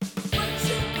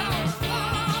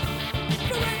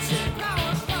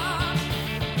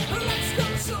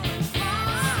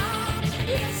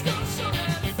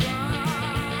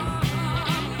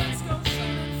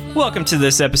Welcome to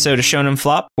this episode of Shonen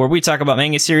Flop, where we talk about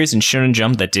manga series and Shonen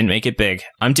Jump that didn't make it big.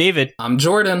 I'm David. I'm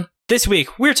Jordan. This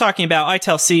week, we're talking about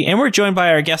ITLC, and we're joined by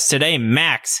our guest today,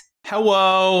 Max.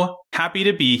 Hello. Happy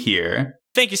to be here.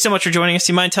 Thank you so much for joining us.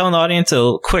 Do you mind telling the audience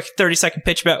a quick 30-second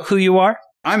pitch about who you are?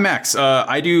 I'm Max.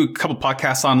 I do a couple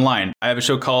podcasts online. I have a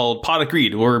show called Pod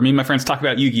Agreed, where me and my friends talk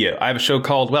about Yu-Gi-Oh! I have a show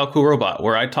called Well Cool Robot,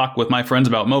 where I talk with my friends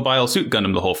about Mobile Suit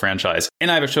Gundam, the whole franchise.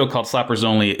 And I have a show called Slappers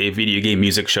Only, a video game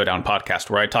music showdown podcast,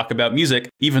 where I talk about music,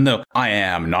 even though I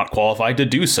am not qualified to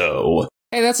do so.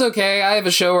 Hey, that's okay. I have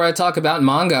a show where I talk about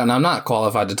manga, and I'm not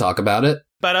qualified to talk about it.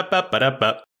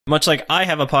 Ba-da-ba-ba-da-ba. Much like I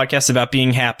have a podcast about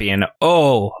being happy, and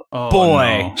oh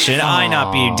boy, no. should I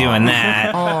not be doing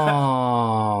that.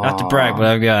 Aww. Not to brag, but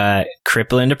I've got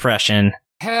crippling depression.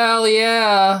 Hell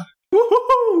yeah.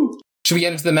 Woohoo! Should we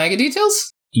get into the manga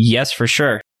details? Yes, for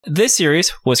sure. This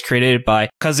series was created by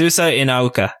Kazusa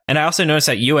Inaoka, and I also noticed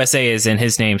that USA is in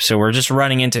his name, so we're just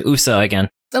running into USA again.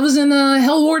 That was in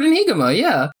Hellward and Higuma,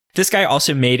 yeah. This guy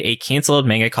also made a canceled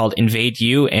manga called Invade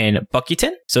You and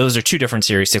Buckiten. So those are two different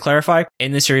series to clarify.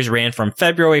 And this series ran from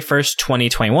February 1st,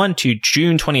 2021 to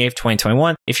June 28th,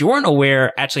 2021. If you weren't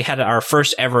aware, actually had our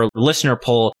first ever listener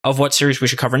poll of what series we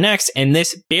should cover next. And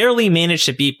this barely managed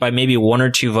to beat by maybe 1 or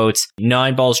 2 votes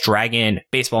Nine Balls Dragon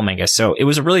baseball manga. So it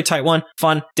was a really tight one.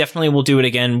 Fun. Definitely we'll do it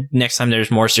again next time there's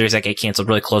more series that get canceled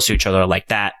really close to each other like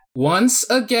that. Once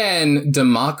again,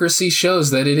 democracy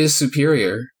shows that it is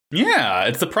superior. Yeah,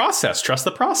 it's the process. Trust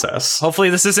the process. Hopefully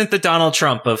this isn't the Donald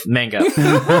Trump of manga.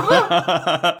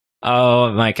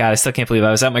 Oh my god, I still can't believe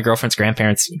I was at my girlfriend's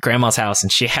grandma's house,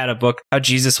 and she had a book, How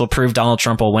Jesus Will Prove Donald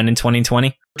Trump Will Win in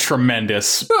 2020.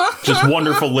 Tremendous. Just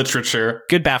wonderful literature.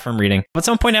 Good bathroom reading. But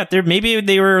someone point out there, maybe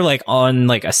they were like on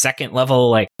like a second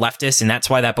level like leftist, and that's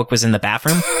why that book was in the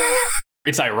bathroom.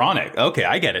 It's ironic. Okay,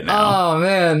 I get it now. Oh,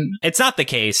 man. It's not the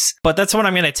case, but that's what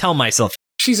I'm going to tell myself.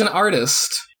 She's an artist.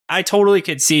 I totally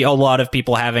could see a lot of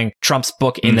people having Trump's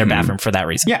book in their bathroom for that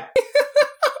reason. Yeah.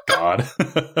 God.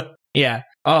 Yeah.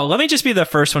 Oh, let me just be the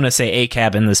first one to say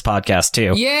ACAB in this podcast,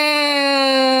 too.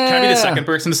 Yeah! Can I be the second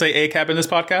person to say ACAB in this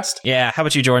podcast? Yeah. How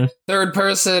about you, Jordan? Third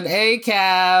person,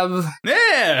 ACAB.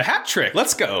 Yeah, hat trick.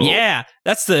 Let's go. Yeah.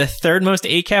 That's the third most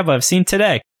ACAB I've seen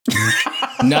today.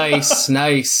 Nice,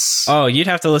 nice. Oh, you'd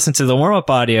have to listen to the warm-up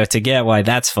audio to get why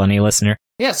that's funny, listener.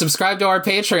 Yeah, subscribe to our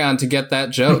Patreon to get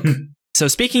that joke. So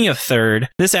speaking of third,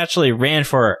 this actually ran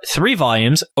for 3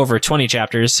 volumes over 20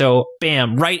 chapters. So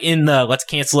bam, right in the let's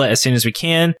cancel it as soon as we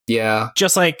can. Yeah.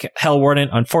 Just like Hell Warden,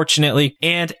 unfortunately.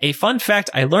 And a fun fact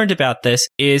I learned about this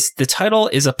is the title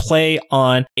is a play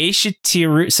on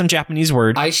Aishiteru, some Japanese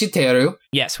word. Aishiteru.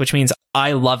 Yes, which means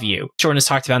I love you. Jordan has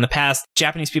talked about in the past,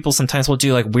 Japanese people sometimes will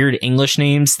do like weird English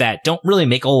names that don't really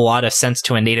make a lot of sense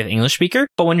to a native English speaker.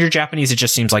 But when you're Japanese, it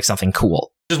just seems like something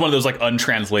cool. Just one of those like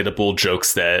untranslatable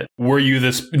jokes that were you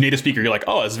this native speaker, you're like,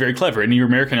 oh, it's very clever. And you're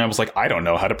American, and I was like, I don't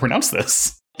know how to pronounce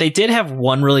this. They did have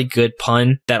one really good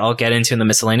pun that I'll get into in the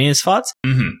miscellaneous thoughts.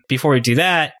 Before we do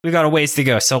that, we've got a ways to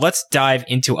go. So let's dive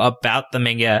into about the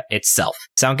manga itself.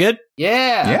 Sound good?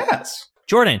 Yeah. Yes.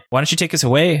 Jordan, why don't you take us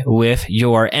away with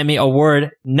your Emmy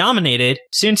Award nominated,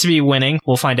 soon to be winning,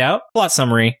 we'll find out, plot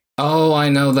summary. Oh, I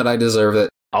know that I deserve it.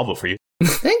 I'll vote for you.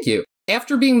 Thank you.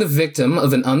 After being the victim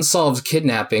of an unsolved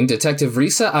kidnapping, Detective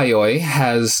Risa Aoi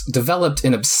has developed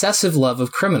an obsessive love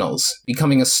of criminals,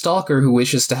 becoming a stalker who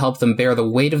wishes to help them bear the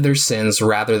weight of their sins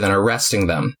rather than arresting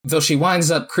them. Though she winds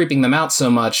up creeping them out so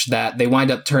much that they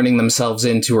wind up turning themselves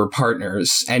into her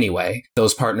partners anyway.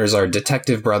 Those partners are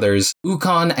detective brothers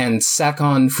Ukon and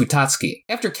Sakon Futatsuki.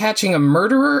 After catching a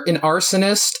murderer, an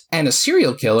arsonist, and a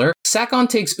serial killer, Sakon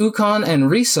takes Ukon and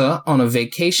Risa on a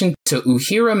vacation to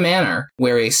Uhira Manor,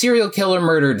 where a serial killer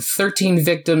murdered 13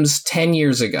 victims 10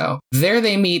 years ago. There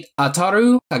they meet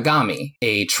Ataru Kagami,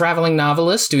 a traveling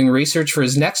novelist doing research for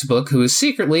his next book who is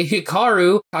secretly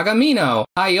Hikaru Kagamino,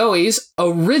 Aoi's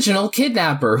original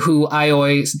kidnapper, who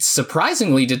Aoi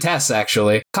surprisingly detests,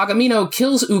 actually. Kagamino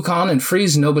kills Ukon and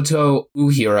frees Nobuto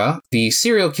Uhira, the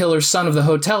serial killer's son of the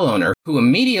hotel owner, who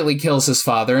immediately kills his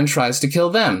father and tries to kill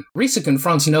them. Risa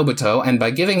confronts Nobuto, and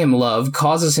by giving him love,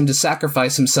 causes him to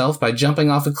sacrifice himself by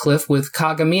jumping off a cliff with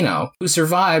Kagamino, who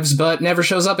survives but never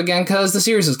shows up again because the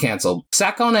series is cancelled.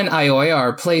 Sakon and Aoi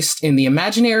are placed in the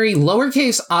imaginary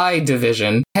lowercase I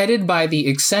division headed by the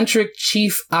eccentric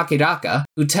Chief Akiraka,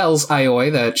 who tells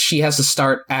Aioi that she has to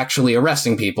start actually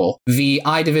arresting people. The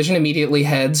I Division immediately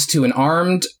heads to an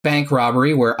armed bank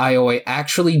robbery where Aioi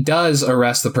actually does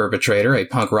arrest the perpetrator, a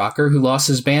punk rocker who lost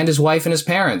his band, his wife, and his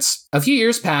parents. A few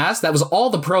years pass, that was all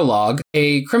the prologue.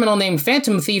 A criminal named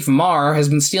Phantom Thief Mar has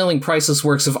been stealing priceless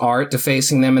works of art,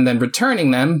 defacing them, and then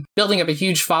returning them, building up a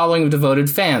huge following of devoted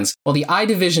fans. While the I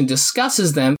Division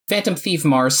discusses them, Phantom Thief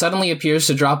Mar suddenly appears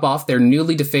to drop off their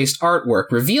newly defaced artwork,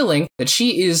 revealing that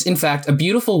she is, in fact, a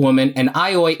beautiful woman, and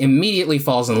Aioi immediately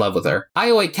falls in love with her.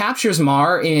 Aioi captures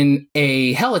Mar in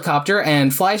a helicopter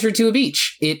and flies her to a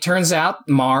beach. It turns out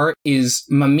Mar is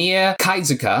Mamiya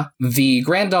Kaizuka, the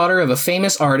granddaughter of a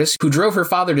famous artist who drove her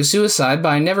father to suicide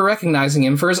by never recognizing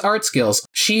him for his art skills.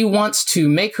 She wants to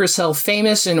make herself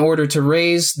famous in order to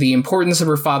raise the importance of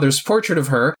her father's portrait of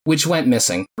her, which went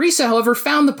missing. Risa, however,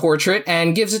 found the portrait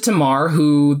and gives it to Mar,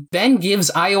 who then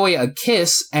gives Aioi a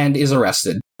kiss and is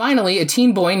arrested. Finally, a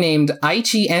teen boy named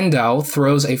Aichi Endao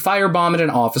throws a firebomb at an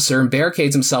officer and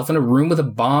barricades himself in a room with a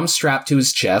bomb strapped to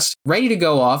his chest, ready to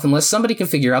go off unless somebody can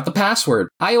figure out the password.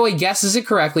 Aioi guesses it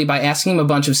correctly by asking him a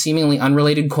bunch of seemingly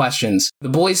unrelated questions. The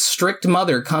boy's strict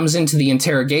mother comes into the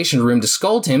interrogation room to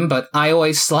scold him, but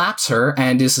Aioi slaps her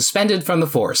and is suspended from the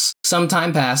force. Some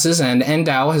time passes, and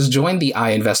Endao has joined the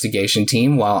I investigation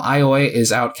team while Aioi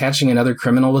is out catching another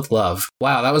criminal with love.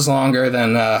 Wow, that was longer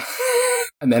than,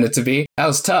 I meant it to be. That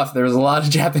was tough. There was a lot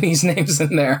of Japanese names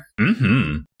in there.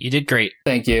 Mm-hmm. You did great.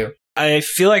 Thank you. I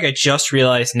feel like I just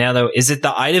realized now, though, is it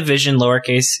the I Division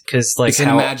lowercase? Because, like, it's an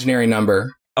imaginary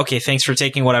number. Okay, thanks for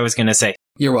taking what I was going to say.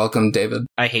 You're welcome, David.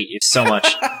 I hate you so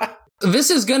much.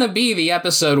 This is going to be the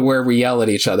episode where we yell at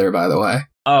each other, by the way.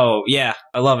 Oh, yeah.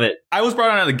 I love it. I was brought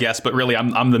on as a guest, but really,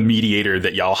 I'm the mediator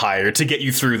that y'all hired to get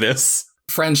you through this.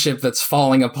 Friendship that's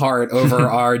falling apart over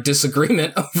our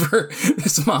disagreement over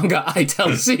this manga I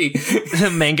tell C.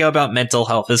 The manga about mental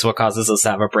health is what causes us to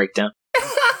have a breakdown.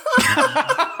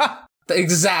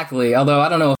 Exactly. Although I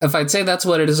don't know if I'd say that's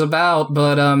what it is about,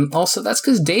 but also that's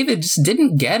because David just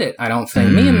didn't get it, I don't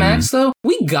think. Me and Max, though,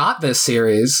 we got this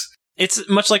series. It's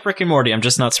much like Rick and Morty. I'm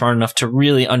just not smart enough to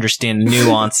really understand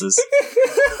nuances.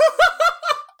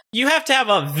 You have to have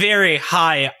a very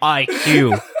high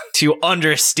IQ to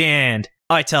understand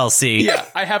I tell C. Yeah,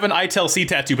 I have an I tell C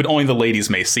tattoo, but only the ladies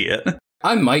may see it.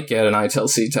 I might get an I tell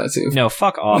C tattoo. No,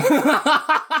 fuck off.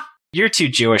 You're too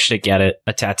Jewish to get it,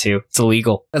 a tattoo. It's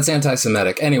illegal. That's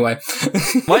anti-Semitic. Anyway.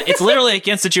 What? It's literally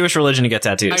against the Jewish religion to get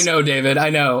tattoos. I know, David.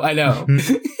 I know.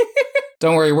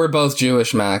 Don't worry, we're both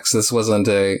Jewish, Max. This wasn't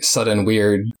a sudden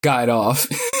weird guide off.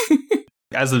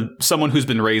 As someone who's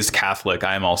been raised Catholic,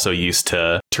 I am also used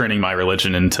to turning my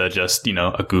religion into just,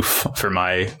 a goof for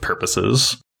my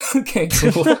purposes. Okay,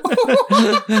 cool.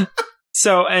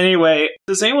 So anyway,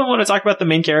 does anyone want to talk about the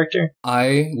main character?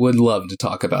 I would love to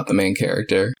talk about the main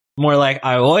character. More like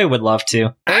Aioi would love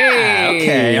to. Hey!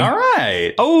 Okay, all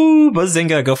right. Oh,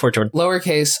 bazinga. Go for it, Jordan.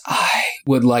 Lowercase, I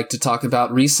would like to talk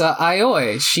about Risa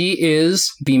Aioi. She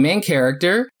is the main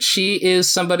character. She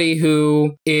is somebody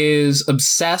who is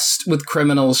obsessed with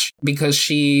criminals because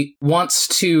she wants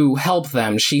to help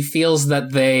them. She feels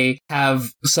that they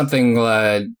have something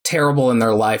terrible in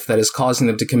their life that is causing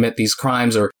them to commit these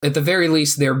crimes, or at the very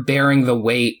least, they're bearing the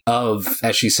weight of,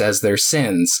 as she says, their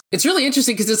sins. It's really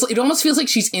interesting because it almost feels like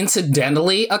she's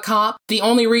incidentally a cop. The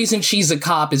only reason she's a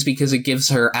cop is because it gives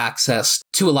her access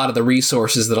to a lot of the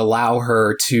resources that allow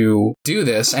her to do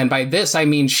this. And by this, I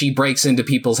mean she breaks into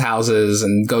people's houses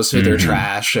and goes through their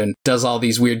trash and does all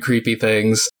these weird, creepy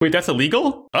things. Wait, that's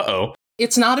illegal? Uh-oh.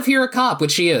 It's not if you're a cop,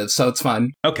 which she is, so it's fun.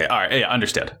 Okay, all right. Yeah,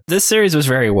 understood. This series was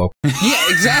very woke. Yeah,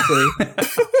 exactly.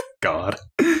 God.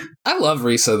 I love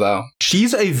Risa, though.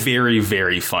 She's a very,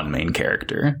 very fun main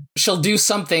character. She'll do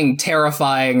something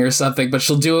terrifying or something, but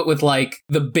she'll do it with, like,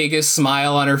 the biggest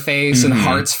smile on her face and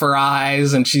hearts for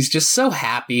eyes, and she's just so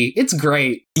happy. It's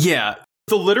great. Yeah.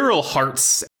 The literal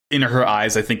hearts in her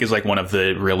eyes, I think, is, like, one of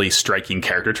the really striking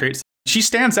character traits. She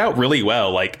stands out really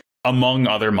well, like, among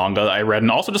other manga that I read,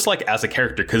 and also just, like, as a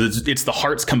character, because it's the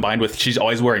hearts combined with she's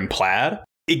always wearing plaid.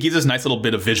 It gives us a nice little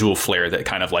bit of visual flair that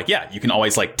kind of like, yeah, you can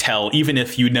always like tell, even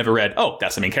if you'd never read, oh,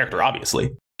 that's the main character,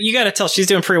 obviously. You gotta tell she's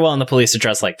doing pretty well in the police to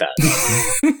dress like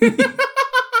that.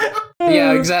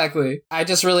 Yeah, exactly. I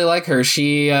just really like her.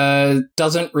 She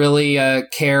doesn't really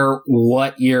care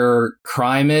what your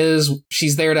crime is.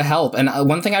 She's there to help. And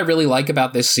one thing I really like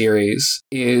about this series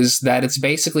is that it's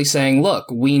basically saying, look,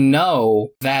 we know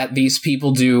that these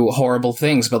people do horrible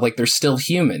things, but like they're still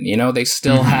human, you know? They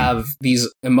still have these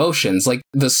emotions. Like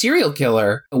the serial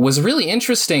killer was really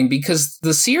interesting because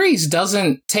the series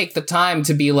doesn't take the time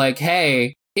to be like,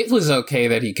 hey, it was okay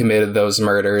that he committed those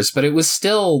murders, but it was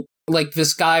still like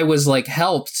this guy was like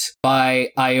helped by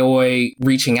Aioi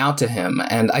reaching out to him.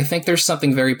 And I think there's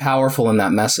something very powerful in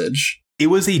that message. It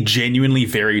was a genuinely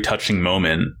very touching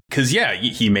moment because, yeah,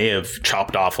 he may have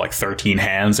chopped off like 13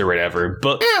 hands or whatever,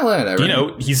 but, whatever. You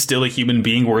know, he's still a human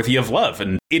being worthy of love.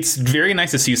 And it's very nice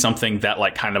to see something that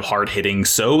like kind of hard hitting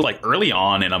so like early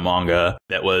on in a manga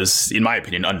that was, in my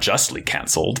opinion, unjustly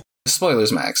canceled.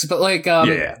 Spoilers, Max. But like,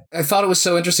 I thought it was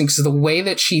so interesting because the way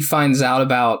that she finds out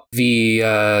about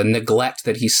the neglect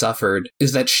that he suffered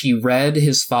is that she read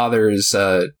his father's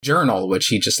journal, which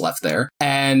he just left there.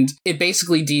 And it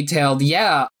basically detailed,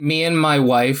 me and my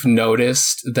wife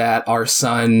noticed that our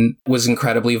son was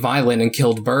incredibly violent and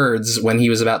killed birds when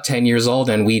he was about 10 years old,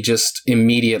 and we just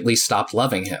immediately stopped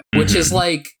loving him, which is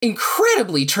like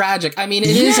incredibly tragic. I mean,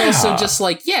 it is also just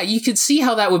like, you could see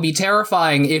how that would be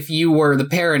terrifying if you were the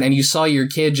parent and you saw your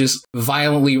kid just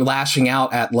violently lashing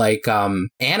out at like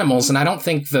animals. And I don't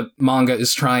think the manga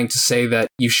is trying to say that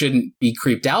you shouldn't be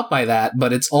creeped out by that,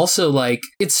 but it's also like,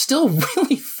 it's still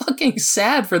really fucking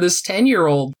sad for this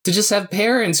 10-year-old to just have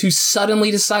parents who suddenly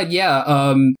decide,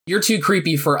 you're too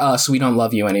creepy for us, we don't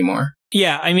love you anymore.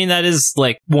 Yeah, I mean, that is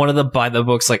like one of the by the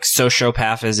books like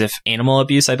sociopath as if animal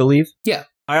abuse, I believe. Yeah.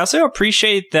 I also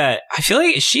appreciate that. I feel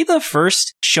like, is she the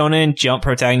first Shonen Jump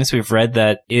protagonist we've read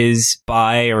that is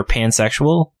bi or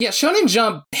pansexual? Yeah, Shonen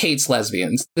Jump hates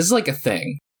lesbians. This is like a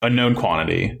thing. A known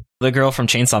quantity. The girl from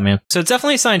Chainsaw Man. So it's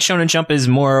definitely a sign Shonen Jump is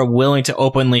more willing to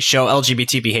openly show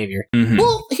LGBT behavior. Mm-hmm.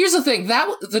 Well, here's the thing.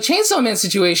 The Chainsaw Man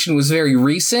situation was very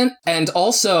recent, and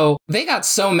also they got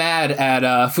so mad at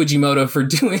Fujimoto for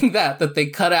doing that they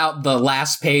cut out the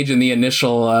last page in the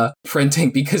initial printing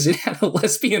because it had a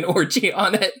lesbian orgy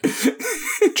on it.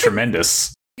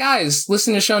 Tremendous. Guys,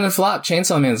 listen to Shonen Flop.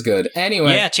 Chainsaw Man's good.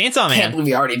 Anyway. Yeah, Chainsaw Man. Can't believe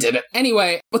we already did it.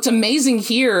 Anyway, what's amazing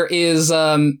here is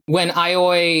when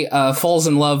Aioi falls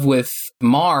in love with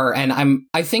Mar, and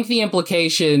I think the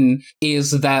implication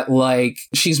is that like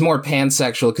she's more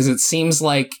pansexual because it seems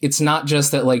like it's not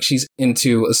just that like she's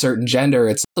into a certain gender.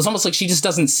 It's almost like she just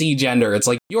doesn't see gender. It's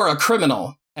like, you're a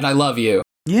criminal and I love you.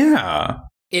 Yeah.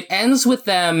 It ends with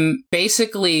them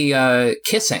basically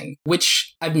kissing,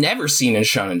 which I've never seen in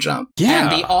Shonen Jump. Yeah.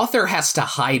 And the author has to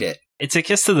hide it. It's a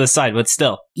kiss to the side, but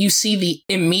still. You see the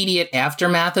immediate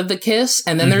aftermath of the kiss,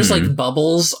 and then there's like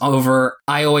bubbles over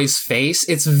Aoi's face.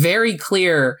 It's very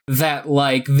clear that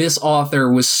like this author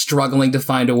was struggling to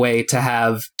find a way to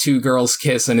have two girls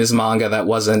kiss in his manga that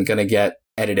wasn't going to get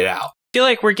edited out. I feel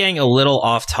like we're getting a little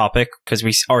off topic because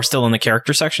we are still in the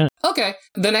character section. Okay.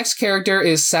 The next character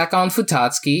is Sakon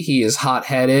Futatsuki. He is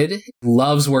hot-headed,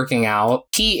 loves working out.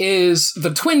 He is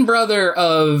the twin brother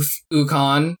of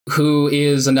Ukon, who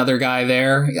is another guy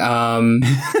there.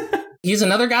 He's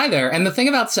another guy there. And the thing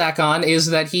about Sakon is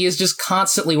that he is just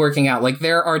constantly working out. Like,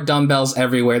 there are dumbbells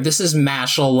everywhere. This is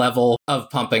Mashal level of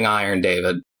pumping iron,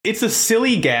 David. It's a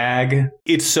silly gag.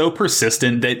 It's so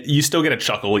persistent that you still get a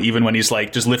chuckle even when he's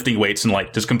like just lifting weights in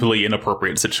like just completely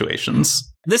inappropriate situations.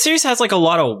 This series has like a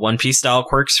lot of One Piece style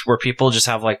quirks where people just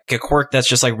have like a quirk that's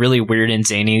just like really weird and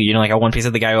zany. You know, like a One Piece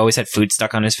of the guy who always had food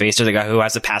stuck on his face, or the guy who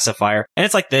has a pacifier. And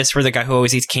it's like this, where the guy who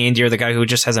always eats candy, or the guy who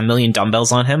just has a million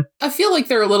dumbbells on him. I feel like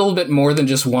they're a little bit more than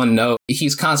just one note.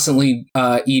 He's constantly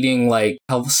eating like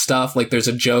health stuff. Like there's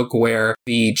a joke where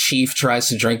the chief tries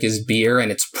to drink his beer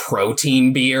and it's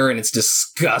protein beer and it's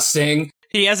disgusting.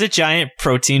 He has a giant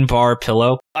protein bar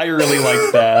pillow. I really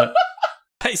like that.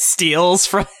 He steals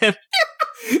from him.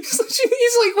 He's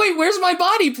like, wait, where's my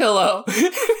body pillow?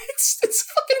 It's a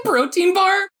fucking protein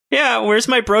bar. Yeah, where's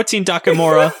my protein,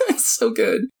 Takamura? It's so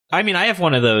good. I mean, I have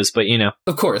one of those, but you know.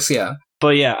 Of course, yeah.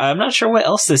 But yeah, I'm not sure what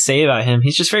else to say about him.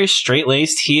 He's just very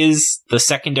straight-laced. He is the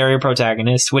secondary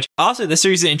protagonist, which also this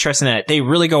series is interesting that they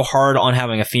really go hard on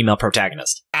having a female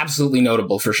protagonist. Absolutely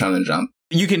notable for Shonen Jump.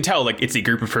 You can tell, like, it's a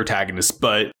group of protagonists,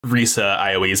 but Risa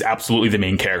Aioi is absolutely the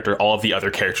main character. All of the other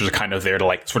characters are kind of there to,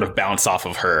 like, sort of bounce off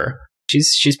of her.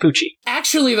 She's Poochie.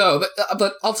 Actually, though,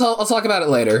 but I'll talk about it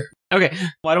later. Okay,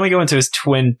 why don't we go into his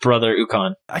twin brother,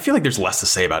 Ukon? I feel like there's less to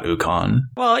say about Ukon.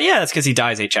 Well, yeah, that's because he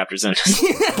dies 8 chapters in.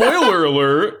 Spoiler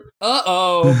alert!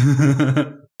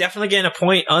 Uh-oh. Definitely getting a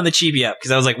point on the Chibi app,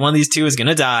 because I was like, one of these two is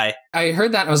gonna die. I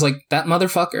heard that and I was like, that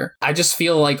motherfucker. I just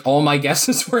feel like all my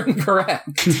guesses were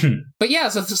incorrect. But yeah,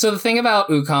 so the thing about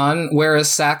Ukon,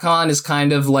 whereas Sakon is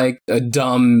kind of like a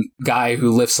dumb guy who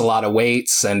lifts a lot of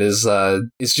weights and is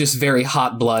just very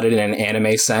hot-blooded in an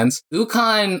anime sense,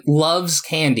 Ukon loves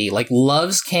candy like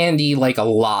a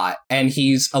lot, and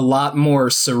he's a lot more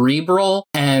cerebral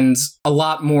and a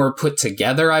lot more put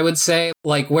together, I would say.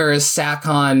 Like, whereas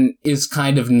Sakon is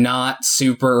kind of not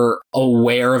super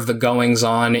aware of the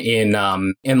goings-on in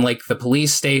like the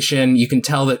police station, you can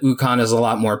tell that Ukon is a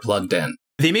lot more plugged in.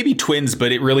 They may be twins,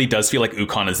 but it really does feel like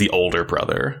Ukon is the older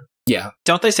brother. Yeah.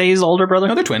 Don't they say he's the older brother?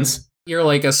 No, they're twins. You're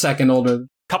like a second older.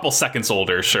 Couple seconds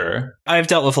older, sure. I've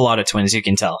dealt with a lot of twins, you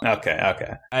can tell. Okay.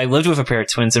 I lived with a pair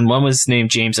of twins, and one was named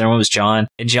James and one was John.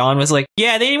 And John was like,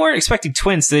 yeah, they weren't expecting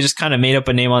twins, so they just kind of made up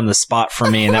a name on the spot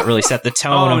for me, and that really set the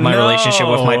tone of my relationship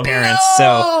with my parents.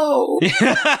 So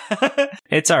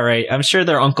it's all right. I'm sure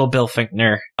their uncle Bill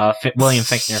Finkner, William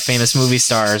Finkner, famous movie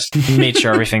stars, made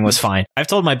sure everything was fine. I've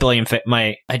told my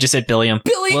I just said Billiam.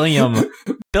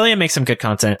 Billiam makes some good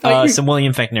content. Some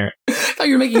William Finkner. I thought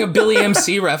you were making a Billy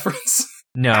MC reference.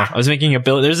 No, I was making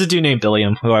there's a dude named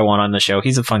Billiam who I want on the show.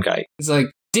 He's a fun guy. He's like,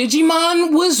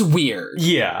 Digimon was weird.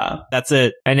 Yeah. That's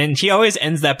it. And then he always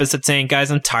ends the episode saying, guys,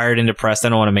 I'm tired and depressed. I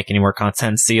don't want to make any more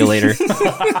content. See you later.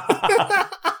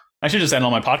 I should just end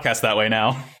all my podcasts that way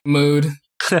now. Mood.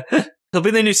 He'll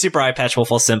be the new Super Eye Patch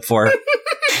Wolf I'll simp for.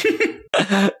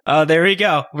 There we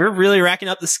go. We're really racking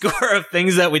up the score of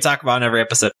things that we talk about in every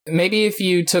episode. Maybe if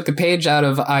you took a page out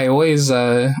of Aoi's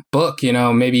book,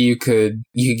 maybe you could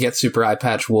get Super Eye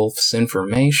Patch Wolf's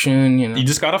information. You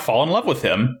just gotta fall in love with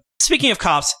him. Speaking of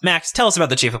cops, Max, tell us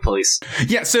about the chief of police.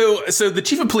 Yeah, so the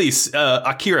chief of police,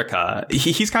 Akiraka,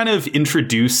 he's kind of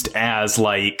introduced as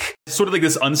like sort of like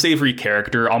this unsavory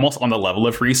character, almost on the level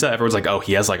of Risa. Everyone's like, oh,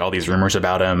 he has like all these rumors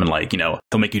about him, and like, he'll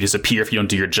make you disappear if you don't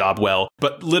do your job well.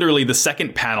 But literally, the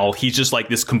second panel, he's just like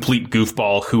this complete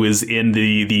goofball who is in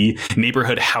the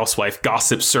neighborhood housewife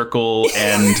gossip circle,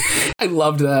 and I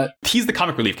loved that. He's the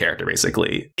comic relief character,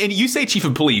 basically. And you say chief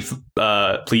of police,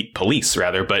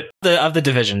 rather, but of the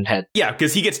division head. Yeah,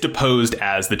 because he gets deposed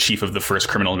as the chief of the first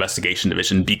criminal investigation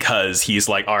division because he's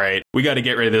like, all right, we got to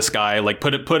get rid of this guy. Like,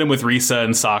 put him with Risa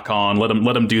and Sakon. Let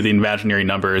him do the imaginary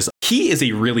numbers. He is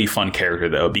a really fun character,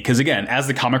 though, because, again, as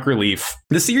the comic relief,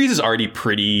 the series is already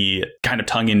pretty kind of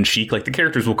tongue-in-cheek. Like, the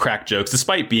characters will crack jokes,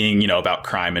 despite being, about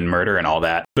crime and murder and all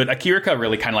that. But Akiraka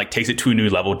really kind of like takes it to a new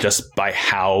level just by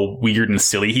how weird and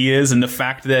silly he is. And the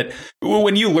fact that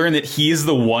when you learn that he's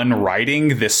the one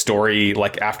writing this story,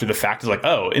 like, after the fact, is like,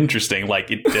 oh, interesting.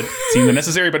 Like, it did seem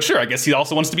unnecessary, but sure, I guess he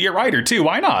also wants to be a writer, too.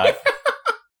 Why not?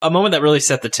 A moment that really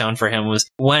set the tone for him was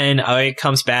when Aoi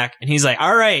comes back and he's like,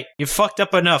 all right, you fucked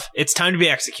up enough. It's time to be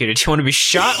executed. Do you want to be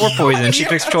shot or poisoned? And she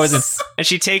picks poison and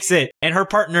she takes it. And her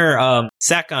partner,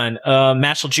 Sakon,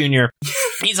 Mashal Jr.,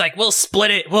 he's like, we'll split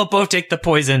it. We'll both take the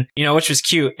poison, which was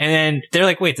cute. And then they're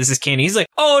like, wait, this is candy. He's like,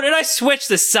 oh, did I switch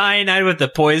the cyanide with the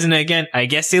poison again? I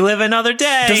guess you live another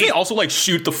day. Doesn't he also like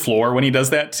shoot the floor when he does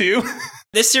that too?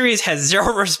 This series has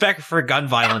zero respect for gun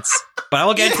violence, but I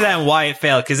will get into that and why it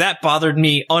failed, because that bothered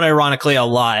me unironically a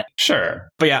lot. Sure.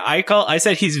 But yeah, I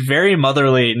said he's very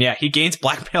motherly, and yeah, he gains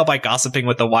blackmail by gossiping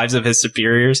with the wives of his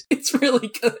superiors. It's really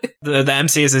good. The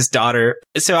MC is his daughter.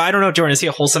 So I don't know, Jordan, is he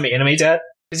a wholesome anime dad?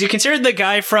 Is you considered the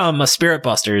guy from Spirit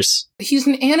Busters? He's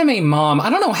an anime mom. I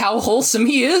don't know how wholesome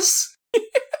he is.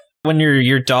 When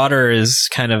your daughter is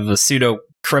kind of a pseudo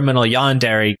criminal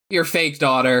yandere. Your fake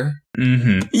daughter.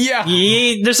 Mm-hmm. Yeah.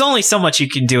 There's only so much you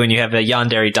can do when you have a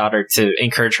yandere daughter to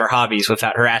encourage her hobbies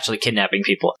without her actually kidnapping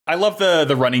people. I love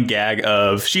the running gag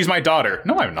of, she's my daughter.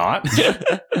 No, I'm not.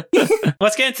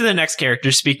 Let's get into the next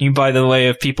character, speaking, by the way,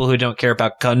 of people who don't care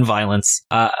about gun violence.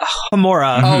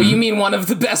 Homura. Oh, you mean one of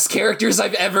the best characters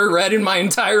I've ever read in my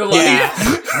entire life?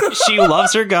 Yeah. She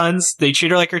loves her guns. They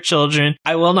treat her like her children.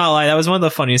 I will not lie. That was one of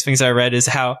the funniest things I read, is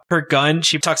how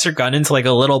she tucks her gun into like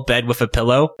a little bed with a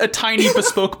pillow. A tiny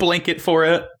bespoke blanket for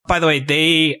it. By the way,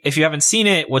 if you haven't seen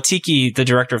it, Watiki, the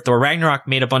director of Thor Ragnarok,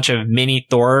 made a bunch of mini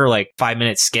Thor, like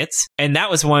 5-minute skits. And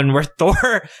that was one where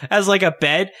Thor has like a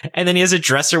bed, and then he has a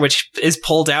dresser which is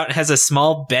pulled out and has a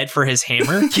small bed for his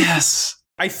hammer. Yes.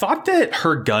 I thought that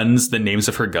the names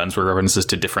of her guns were references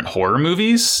to different horror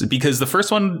movies, because the first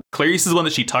one, Clarice, is the one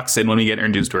that she tucks in when we get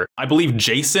introduced to her. I believe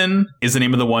Jason is the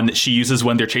name of the one that she uses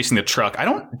when they're chasing the truck.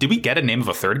 Did we get a name of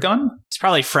a third gun? It's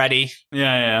probably Freddy.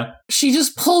 Yeah. She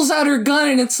just pulls out her gun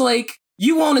and it's like,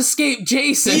 you won't escape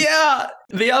Jason. Yeah,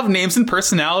 they have names and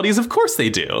personalities. Of course they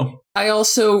do. I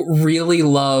also really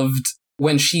loved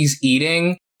when she's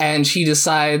eating and she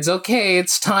decides, okay,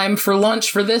 it's time for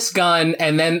lunch for this gun.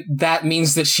 And then that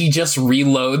means that she just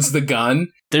reloads the gun.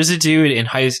 There's a dude in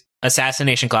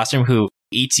Assassination Classroom who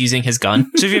eats using his gun.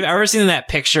 So if you've ever seen that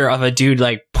picture of a dude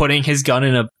like putting his gun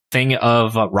in a thing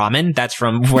of ramen, that's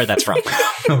from where that's from.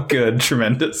 Oh, good.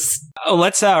 Tremendous.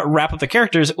 Let's wrap up the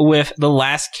characters with the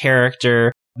last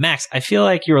character. Max, I feel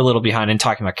like you're a little behind in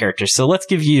talking about characters, so let's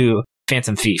give you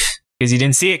Phantom Thief. Because you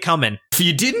didn't see it coming. If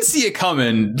you didn't see it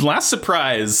coming, Last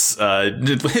Surprise,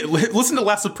 listen to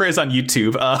Last Surprise on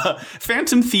YouTube.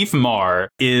 Phantom Thief Mar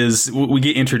we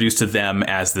get introduced to them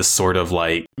as this sort of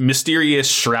like mysterious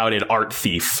shrouded art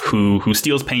thief who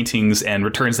steals paintings and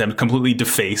returns them completely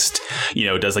defaced,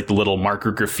 does like the little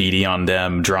marker graffiti on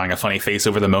them, drawing a funny face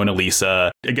over the Mona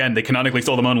Lisa. Again, they canonically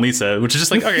stole the Mona Lisa, which is just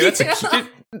like, okay, that's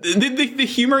the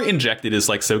humor injected is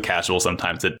like so casual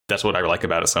sometimes that's what I like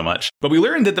about it so much. But we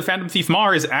learned that the Phantom Thief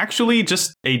Mar is actually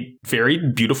just a very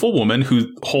beautiful woman whose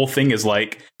whole thing is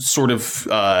like sort of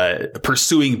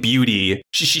pursuing beauty.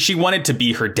 She wanted to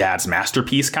be her dad's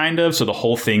masterpiece, kind of. So the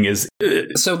whole thing is...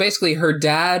 So basically her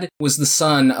dad was the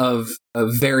son of a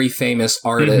very famous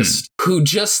artist who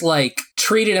just like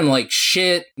treated him like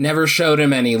shit, never showed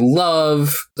him any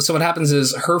love. So what happens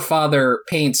is her father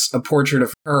paints a portrait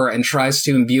of her and tries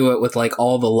to imbue it with like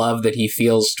all the love that he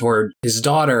feels toward his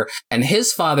daughter. And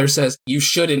his father says, you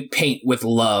shouldn't paint with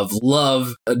love.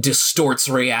 Love distorts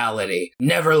reality.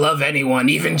 Never love anyone,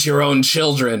 even to your own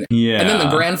children. Yeah. And then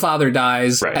the grandfather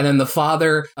dies. Right. And then the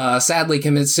father sadly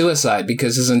commits suicide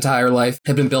because his entire life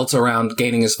had been built around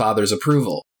gaining his father's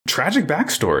approval. Tragic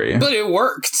backstory. But it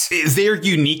worked. They're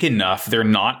unique enough. They're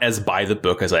not as by the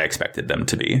book as I expected them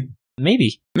to be.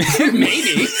 Maybe.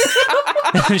 Maybe.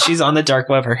 She's on the dark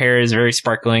web. Her hair is very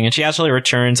sparkling, and she actually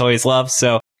returns Always Love.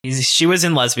 So she was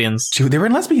in Lesbians. They were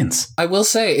in Lesbians. I will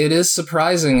say, it is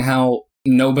surprising how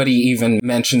nobody even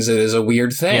mentions it as a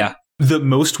weird thing. Yeah. The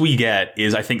most we get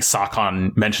is, I think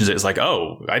Sakon mentions it as like,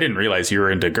 oh, I didn't realize you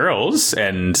were into girls.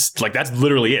 And like, that's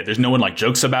literally it. There's no one like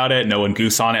jokes about it. No one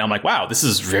goofs on it. I'm like, wow, this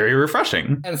is very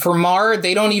refreshing. And for Mar,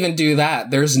 they don't even do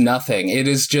that. There's nothing. It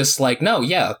is just like, no,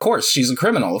 yeah, of course, she's a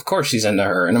criminal. Of course she's into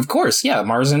her. And of course, yeah,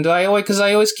 Mar's into Aioi because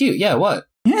Aioi's cute. Yeah, what?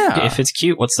 Yeah. If it's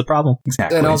cute, what's the problem?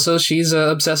 Exactly. And also, she's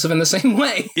obsessive in the same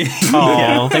way.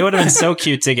 Oh, they would have been so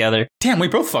cute together. Damn, we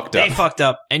both fucked up. They fucked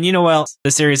up. And you know what else? The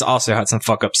series also had some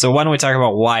fuck ups. So why don't we talk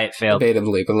about why it failed?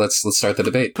 Debatably, but let's start the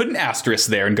debate. Put an asterisk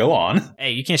there and go on. Hey,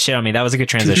 you can't shit on me. That was a good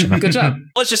transition. Good job.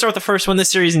 Let's just start with the first one.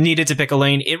 This series needed to pick a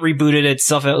lane. It rebooted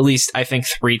itself at least, I think,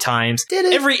 3 times. Did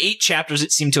it? Every 8 chapters,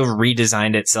 it seemed to have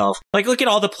redesigned itself. Like, look at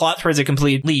all the plot threads it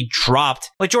completely dropped.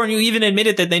 Like, Jordan, you even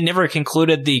admitted that they never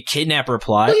concluded the kidnapper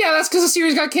plot. Well, yeah, that's because the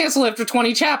series got canceled after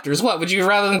 20 chapters. What, would you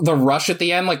rather the rush at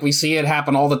the end, like we see it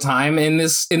happen all the time in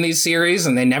these series,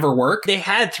 and they never work? They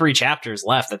had 3 chapters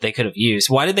left that they could have used.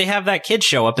 Why did they have that kid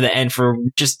show up at the end for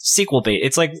just sequel bait?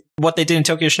 It's like what they did in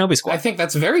Tokyo Shinobi Squad. I think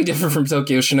that's very different from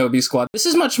Tokyo Shinobi Squad. This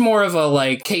is much more of a,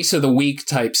 like, case of the week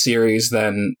type series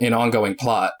than an ongoing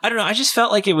plot. I don't know. I just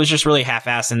felt like it was just really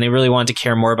half-assed, and they really wanted to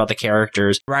care more about the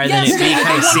characters rather than it being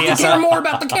kind of they CSI. care more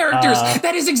about the characters.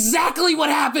 That is exactly what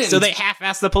happened. So they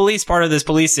half-assed the police part of this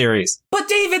police series. But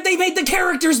David, they made the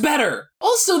characters better.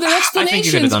 Also, their I think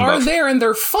you could have explanations done are both. there and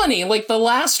they're funny. Like the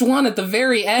last one at the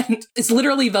very end, it's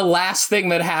literally the last thing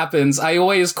that happens.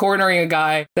 Aioi is cornering a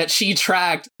guy that she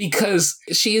tracked because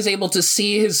she is able to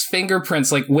see his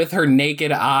fingerprints like with her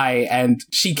naked eye and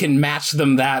she can match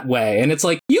them that way. And it's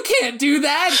like, you can't do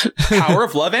that. Power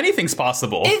of love, anything's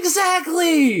possible.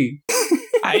 Exactly.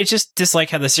 I just dislike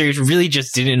how the series really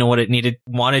just didn't know what it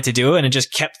wanted to do, and it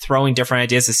just kept throwing different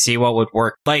ideas to see what would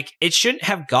work. Like, it shouldn't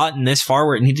have gotten this far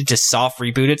where it needed to soft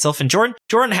reboot itself. And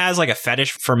Jordan has like a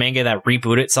fetish for manga that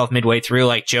reboot itself midway through,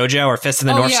 like JoJo or Fist of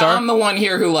the North Star. I'm the one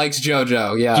here who likes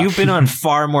JoJo. Yeah. You've been on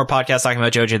far more podcasts talking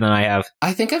about JoJo than I have.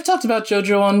 I think I've talked about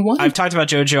JoJo on one. I've talked about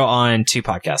JoJo on 2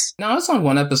 podcasts. No, I was on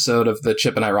one episode of the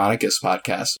Chip and Ironicus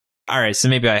podcast. All right, so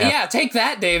maybe I have. Yeah, take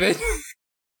that, David.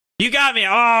 You got me.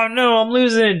 Oh, no, I'm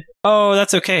losing. Oh,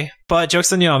 that's okay. But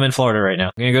joke's on you, I'm in Florida right now.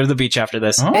 I'm going to go to the beach after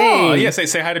this. Oh, Hey. yeah,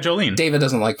 say hi to Jolene. David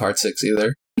doesn't like part 6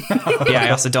 either. Yeah, I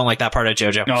also don't like that part of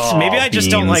JoJo. Oh, So maybe I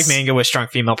just don't like beans. manga with strong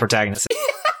female protagonists.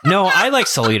 No, I like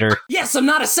Soul Eater. Yes, I'm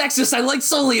not a sexist. I like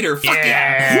Soul Eater. Fuck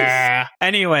yeah.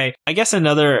 Anyway, I guess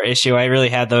another issue I really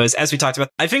had, though, is, as we talked about,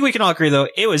 I think we can all agree, though,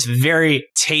 it was very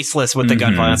tasteless with the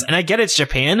gun Mhm. violence. And I get it's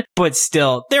Japan, but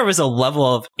still, there was a level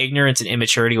of ignorance and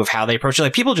immaturity with how they approach it.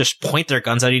 Like, people just point their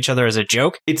guns at each other as a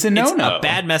joke. It's a It's no-no. a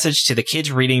bad message to the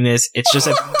kids reading this. It's just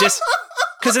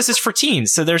because this is for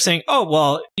teens. So they're saying, oh,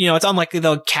 well, it's unlikely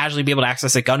they'll casually be able to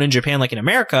access a gun in Japan like in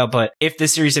America. But if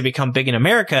this series had become big in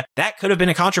America, that could have been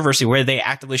a controversy where they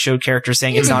actively showed characters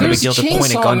saying it's not a big deal to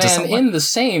point a gun to Man someone. in the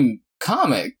same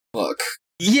comic book.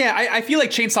 Yeah, I feel like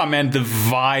Chainsaw Man, the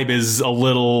vibe is a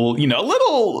little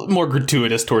more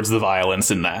gratuitous towards the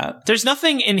violence in that. There's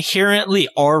nothing inherently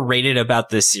R-rated about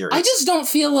this series. I just don't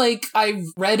feel like I've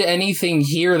read anything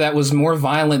here that was more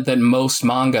violent than most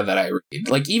manga that I read.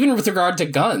 Like, even with regard to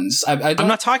guns. I'm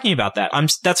not talking about that.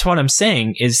 That's what I'm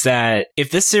saying, is that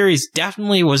if this series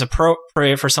definitely was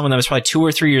appropriate for someone that was probably 2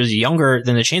 or 3 years younger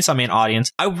than the Chainsaw Man audience,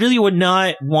 I really would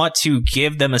not want to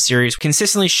give them a series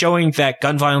consistently showing that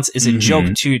gun violence is a joke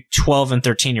to 12 and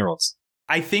 13-year-olds.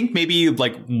 I think maybe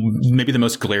the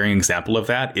most glaring example of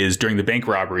that is during the bank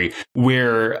robbery,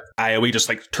 where Aoi just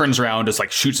like turns around, just like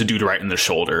shoots a dude right in the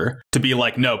shoulder to be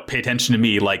like, no, pay attention to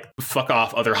me, like fuck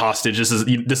off, other hostage.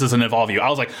 This doesn't involve you. I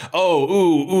was like, oh,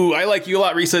 ooh, I like you a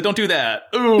lot, Risa. Don't do that.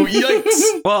 Ooh,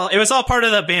 yikes. Well, it was all part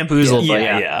of the bamboozle.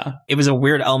 Yeah. It was a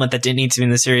weird element that didn't need to be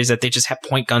in the series, that they just had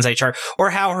point guns at each other,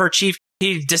 or how her chief,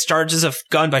 he discharges a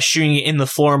gun by shooting it in the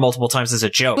floor multiple times as a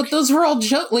joke. But those were all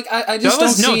jokes. Like, I just don't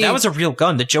see... No, that was a real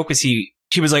gun. The joke is he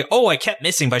was like, oh, I kept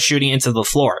missing by shooting into the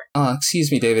floor.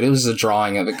 Excuse me, David. It was a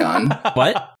drawing of a gun.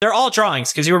 What? They're all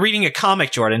drawings, because you were reading a comic,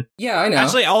 Jordan. Yeah, I know.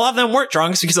 Actually, a lot of them weren't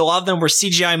drawings, because a lot of them were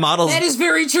CGI models. That is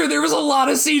very true. There was a lot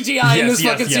of CGI in this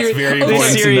fucking series.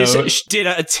 This series did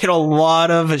a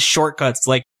lot of shortcuts.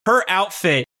 Like, her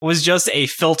outfit was just a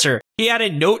filter. He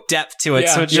added note depth to it,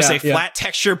 so it's just a flat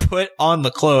texture put on the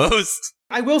clothes.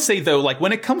 I will say, though, like,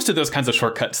 when it comes to those kinds of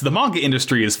shortcuts, the manga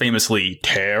industry is famously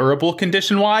terrible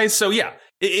condition-wise. So, yeah,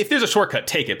 if there's a shortcut,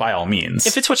 take it by all means.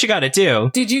 If it's what you gotta do.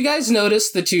 Did you guys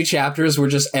notice the 2 chapters where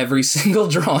just every single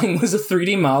drawing was a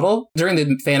 3D model? During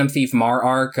the Phantom Thief Mar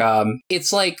arc,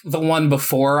 it's like the one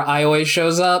before Aoi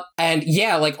shows up. And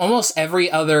yeah, like almost every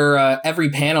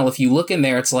panel, if you look in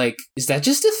there, it's like, is that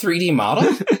just a 3D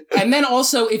model? And then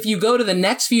also, if you go to the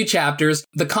next few chapters,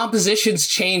 the compositions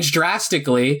change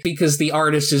drastically because the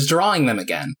artist is drawing them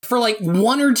again. For like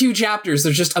 1 or 2 chapters,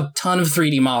 there's just a ton of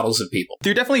 3D models of people.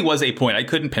 There definitely was a point. I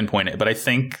couldn't pinpoint it, but I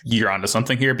think you're onto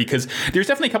something here, because there's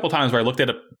definitely a couple times where I looked at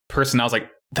a person and I was like,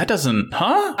 that doesn't,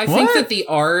 I think that the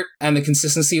art and the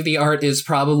consistency of the art is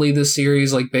probably the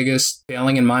series' like biggest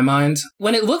failing in my mind.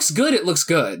 When it looks good, it looks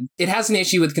good. It has an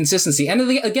issue with consistency. And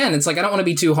again, it's like, I don't want to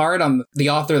be too hard on the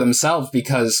author themselves,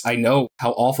 because I know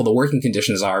how awful the working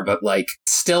conditions are, but like,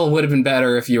 still would have been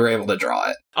better if you were able to draw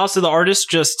it. Also, the artists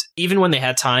just, even when they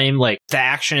had time, like the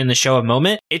action in the show a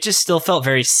moment, it just still felt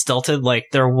very stilted. Like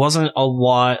there wasn't a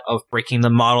lot of breaking the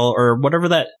model, or whatever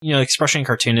that, expression in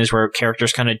cartoon is, where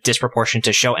characters kind of disproportionate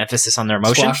to show emphasis on their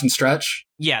emotion. Squash and stretch.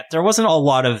 Yeah, there wasn't a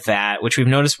lot of that, which we've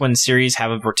noticed when series have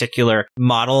a particular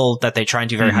model that they try and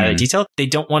do very highly detailed. They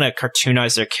don't want to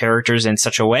cartoonize their characters in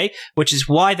such a way, which is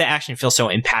why the action feels so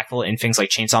impactful in things like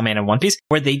Chainsaw Man and One Piece,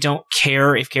 where they don't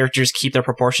care if characters keep their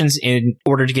proportions in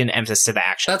order to get an emphasis to the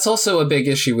action. That's also a big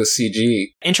issue with CG.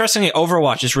 Interestingly,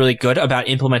 Overwatch is really good about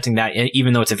implementing that,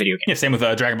 even though it's a video game. Yeah, same with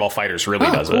Dragon Ball FighterZ really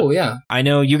does cool, it. Yeah. I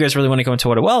know you guys really want to go into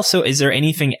what it well, so is there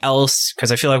anything else?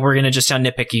 Because I feel like we're going to just sound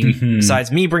nitpicky,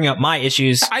 besides me bringing up my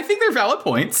issues. I think they're valid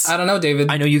points. I don't know,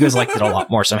 David. I know you guys liked it a lot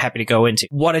more, so I'm happy to go into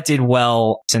what it did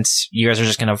well, since you guys are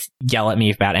just going to yell at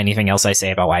me about anything else I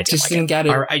say about why I didn't get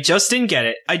it. I just didn't get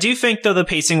it. I do think, though, the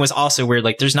pacing was also weird.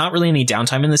 Like, there's not really any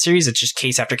downtime in the series. It's just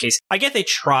case after case. I get they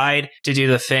tried to do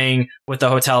the thing with the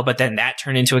hotel, but then that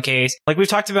turned into a case. Like we've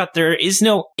talked about, there is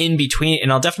no in between, and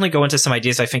I'll definitely go into some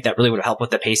ideas I think that really would help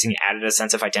with the pacing, added a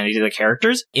sense of identity to the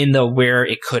characters in the where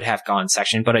it could have gone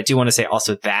section. But I do want to say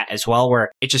also that as well, where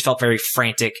it just felt very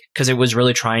frantic, because it was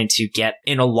really trying to get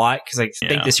in a lot, because I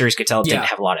think the series could tell it didn't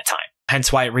have a lot of time.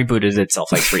 Hence why it rebooted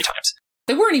itself like 3 times.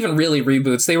 They weren't even really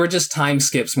reboots. They were just time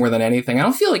skips more than anything. I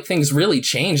don't feel like things really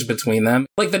changed between them.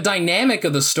 Like, the dynamic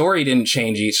of the story didn't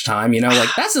change each time, Like,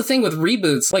 that's the thing with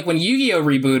reboots. Like, when Yu-Gi-Oh!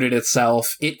 Rebooted itself,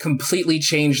 it completely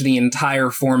changed the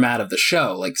entire format of the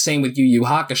show. Like, same with Yu Yu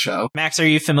Hakusho. Max, are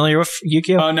you familiar with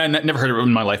Yu-Gi-Oh? Oh, no, never heard of it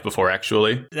in my life before,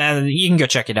 actually. You can go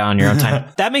check it out on your own time.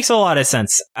 That makes a lot of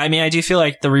sense. I mean, I do feel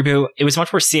like the reboot, it was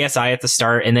much more CSI at the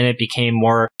start, and then it became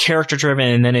more character-driven,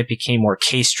 and then it became more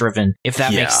case-driven, if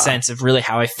that makes sense of really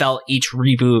how I felt each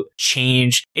reboot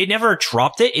changed. It never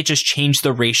dropped it. It just changed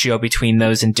the ratio between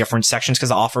those in different sections, because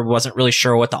the author wasn't really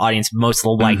sure what the audience most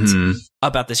liked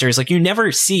about the series. Like, you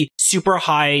never see super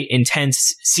high,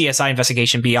 intense CSI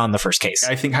investigation beyond the first case.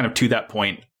 I think kind of to that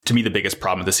point, to me, the biggest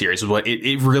problem with the series was what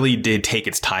it really did take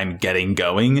its time getting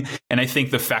going. And I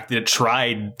think the fact that it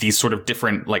tried these sort of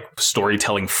different like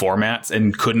storytelling formats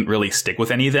and couldn't really stick with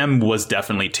any of them was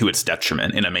definitely to its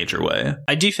detriment in a major way.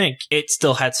 I do think it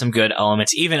still had some good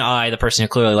elements. Even I, the person who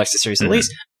clearly likes the series the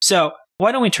least. So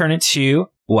why don't we turn it to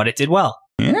what it did well?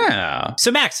 Yeah.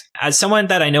 So Max, as someone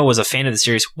that I know was a fan of the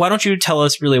series, why don't you tell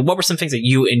us really what were some things that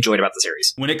you enjoyed about the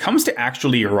series? When it comes to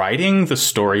actually writing the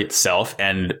story itself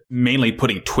and mainly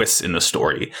putting twists in the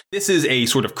story, this is a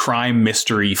sort of crime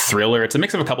mystery thriller. It's a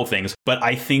mix of a couple things, but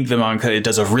I think the manga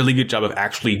does a really good job of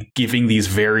actually giving these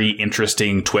very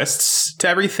interesting twists to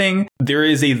everything. There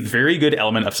is a very good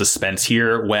element of suspense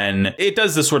here when it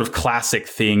does this sort of classic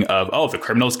thing of, oh, the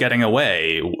criminal's getting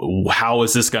away. How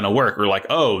is this going to work? Or like,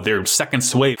 oh, they're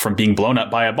seconds away from being blown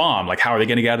up by a bomb. Like, how are they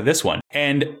going to get out of this one?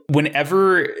 And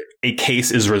whenever a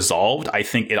case is resolved, I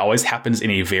think it always happens in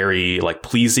a very like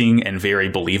pleasing and very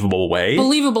believable way.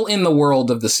 Believable in the world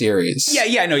of the series.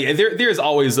 Yeah, no. There is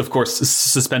always, of course,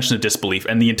 suspension of disbelief,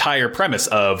 and the entire premise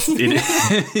of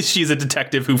it, she's a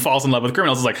detective who falls in love with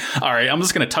criminals. Is like, all right, I'm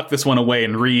just going to tuck this one away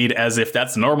and read as if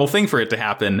that's a normal thing for it to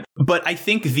happen. But I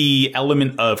think the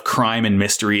element of crime and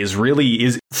mystery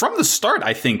is from the start,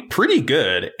 I think, pretty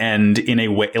good, and in a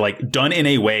way, like done in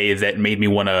a way that made me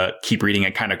want to keep reading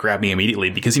and kind of grab me immediately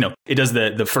because, you know, it does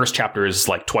the first chapter is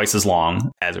like twice as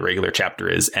long as a regular chapter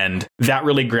is. And that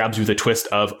really grabs you the twist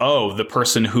of, oh, the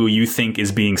person who you think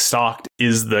is being stalked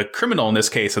is the criminal in this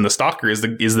case. And the stalker is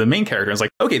the main character. And it's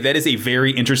like, okay, that is a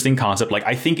very interesting concept. Like,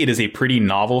 I think it is a pretty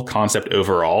novel concept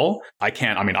overall.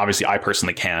 Obviously I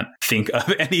personally can't think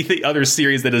of any other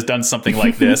series that has done something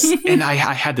like this. And I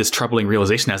had this troubling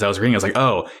realization as I was reading. I was like,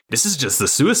 oh, this is just the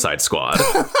Suicide Squad.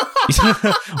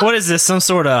 What is this? Some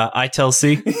sort of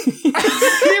ITLC?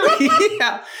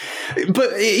 Yeah.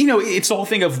 But, you know, it's the whole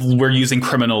thing of we're using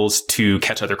criminals to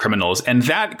catch other criminals. And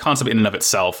that concept in and of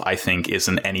itself, I think,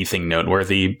 isn't anything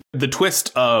noteworthy. The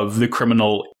twist of the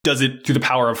criminal does it through the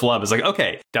power of love is like,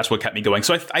 okay, that's what kept me going.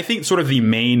 So I think sort of the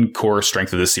main core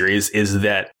strength of the series is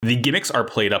that the gimmicks are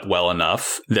played up well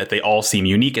enough that they all seem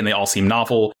unique and they all seem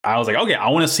novel. I was like, okay, I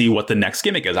want to see what the next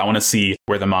gimmick is. I want to see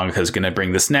where the manga is going to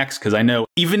bring this next. Because I know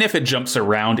even if it jumps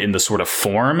around in the sort of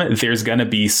form, there's going to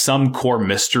be some core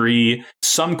mystery,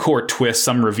 some core twist,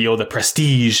 some reveal, the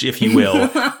prestige, if you will,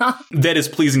 that is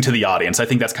pleasing to the audience. I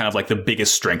think that's kind of like the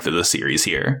biggest strength of the series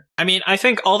here. I mean, I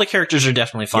think all the characters are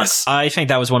definitely fun. Yes. I think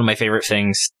that was one of my favorite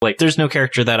things. Like, there's no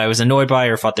character that I was annoyed by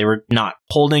or thought they were not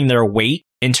holding their weight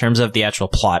in terms of the actual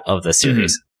plot of the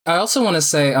series. I also want to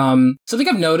say, something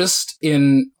I've noticed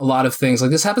in a lot of things,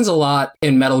 like this happens a lot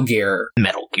in Metal Gear.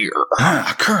 Metal Gear.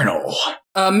 Colonel.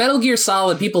 Metal Gear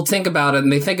Solid, people think about it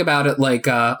and they think about it like,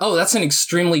 oh, that's an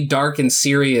extremely dark and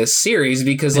serious series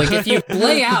because, like, if you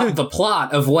lay out the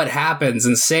plot of what happens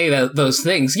and say those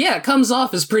things, yeah, it comes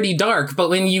off as pretty dark. But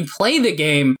when you play the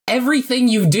game, everything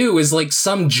you do is like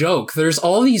some joke. There's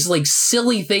all these like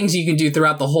silly things you can do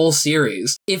throughout the whole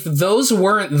series. If those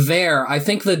weren't there, I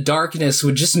think the darkness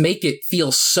would just make it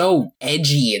feel so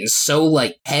edgy and so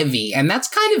like heavy. And that's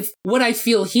kind of what I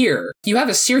feel here. You have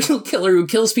a serial killer who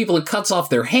kills people and cuts off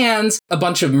their hands, a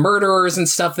bunch of murderers and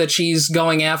stuff that she's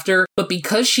going after. But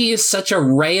because she is such a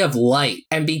ray of light,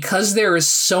 and because there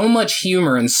is so much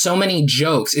humor and so many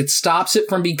jokes, it stops it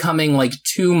from becoming like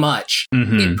too much.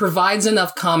 It provides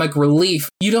enough comic relief.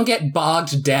 You don't get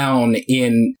bogged down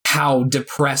in how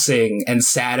depressing and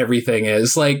sad everything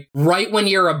is. Like, right when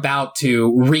you're about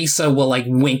to, Risa will like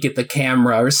wink at the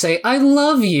camera or say, I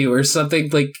love you, or something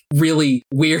like really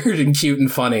weird and cute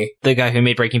and funny. The guy who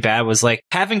made Breaking Bad was like,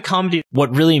 having comedy,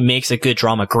 what really makes a good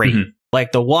drama great.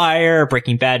 Like The Wire,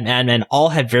 Breaking Bad, Mad Men all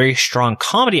had very strong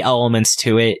comedy elements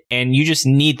to it, and you just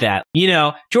need that. You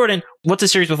know, Jordan, what's a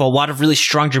series with a lot of really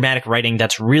strong dramatic writing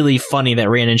that's really funny that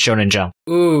ran in Shonen Jump?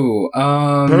 Ooh,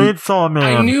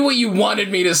 I knew what you wanted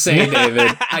me to say,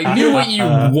 David. I knew what you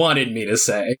wanted me to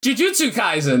say. Jujutsu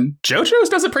Kaisen. JoJo's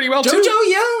does it pretty well, too. JoJo,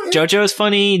 yeah. JoJo is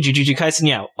funny. Jujutsu Kaisen,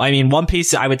 yeah. I mean, One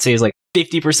Piece, I would say, is like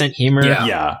 50% humor.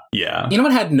 Yeah. You know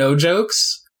what had no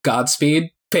jokes? Godspeed.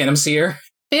 Phantom Seer.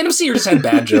 Phantom Seer just had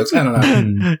bad jokes. I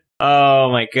don't know.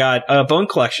 Oh my god. Bone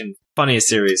Collection. Funniest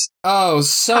series. Oh,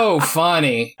 so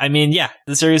funny. I mean, yeah,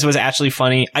 the series was actually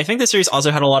funny. I think the series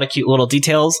also had a lot of cute little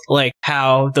details, like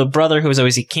how the brother who was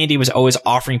always eating candy was always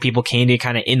offering people candy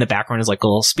kind of in the background as like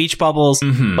little speech bubbles.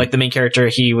 Like the main character,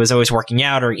 he was always working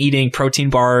out or eating protein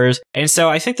bars. And so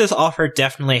I think this author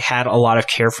definitely had a lot of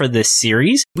care for this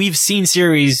series. We've seen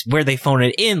series where they phone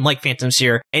it in, like Phantom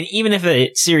Seer, and even if a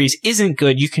series isn't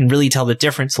good, you can really tell the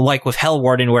difference, like with Hell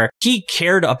Warden, where he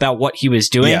cared about what he was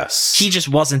doing. Yes. He just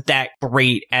wasn't that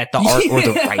great at the art or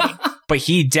the writing. But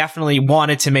he definitely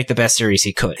wanted to make the best series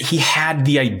he could. He had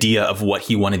the idea of what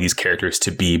he wanted these characters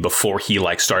to be before he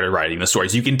like started writing the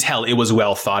stories. You can tell it was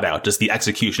well thought out. Just the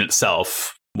execution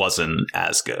itself wasn't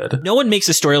as good. No one makes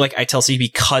a story like ITLC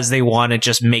because they want to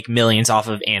just make millions off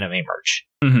of anime merch.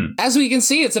 As we can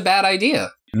see, it's a bad idea.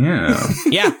 Yeah.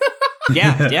 Yeah.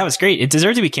 Yeah, it was great. It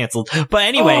deserved to be canceled. But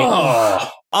anyway,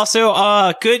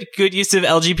 also, good use of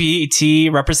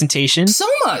LGBT representation. So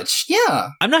much, yeah.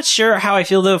 I'm not sure how I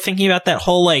feel though, thinking about that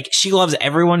whole like she loves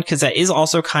everyone, because that is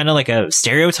also kind of like a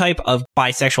stereotype of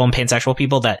bisexual and pansexual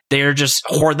people, that they're just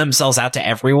hoard themselves out to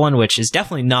everyone, which is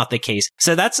definitely not the case.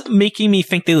 So that's making me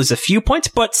think they lose a few points,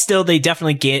 but still they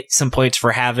definitely get some points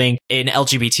for having an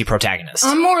LGBT protagonist.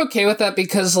 I'm more okay with that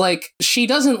because, like, she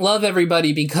doesn't love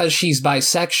everybody because she's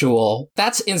bisexual.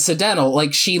 That's incidental.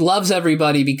 Like, she loves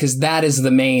everybody because that is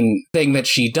the main thing that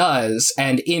she does,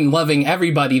 and in loving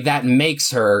everybody, that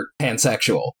makes her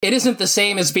pansexual. It isn't the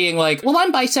same as being like, well,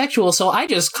 I'm bisexual, so I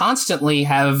just constantly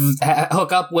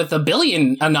hook up with a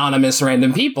billion anonymous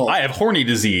random people. I have horny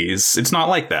disease. It's not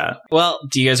like that. Well,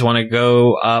 do you guys want to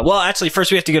go? Well, actually,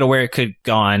 first we have to go to where it could have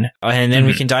gone, and then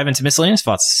we can dive into miscellaneous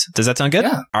thoughts. Does that sound good?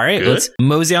 Yeah. All right, Good. let's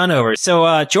mosey on over.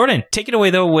 So, Jordan, take it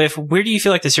away though with where do you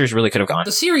feel like the series really could have gone?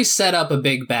 The series set up a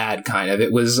big bad, kind of.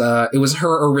 It was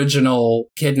her original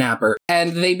kidnapper,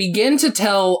 and they begin to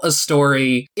tell a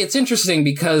story. It's interesting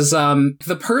because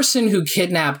the person who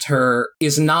kidnapped her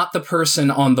is not the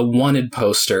person on the wanted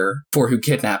poster for who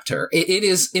kidnapped her. It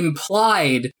is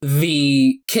implied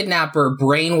the kidnapper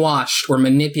brainwashed or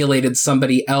manipulated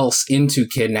somebody else into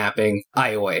kidnapping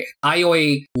Aioi.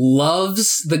 Aioi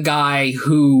loves the guy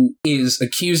who is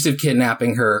accused of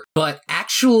kidnapping her, but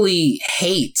actually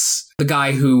hates the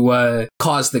guy who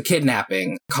caused the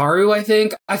kidnapping. Karu, I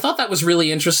think. I thought that was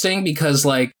really interesting because,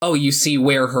 like, oh, you see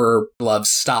where her love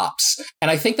stops.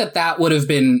 And I think that would have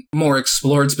been more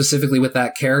explored specifically with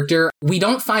that character. We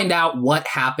don't find out what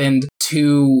happened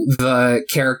to the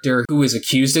character who is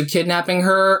accused of kidnapping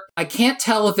her. I can't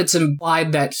tell if it's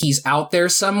implied that he's out there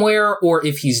somewhere or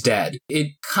if he's dead.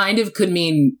 It kind of could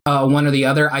mean one or the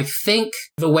other. I think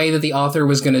the way that the author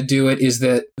was going to do it is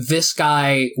that this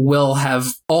guy will have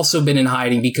also been in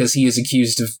hiding because he is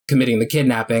accused of committing the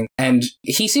kidnapping, and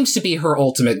he seems to be her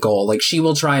ultimate goal. Like, she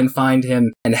will try and find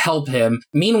him and help him.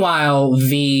 Meanwhile,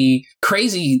 the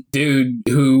crazy dude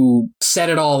who set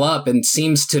it all up and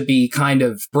seems to be kind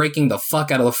of breaking the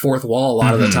fuck out of the fourth wall a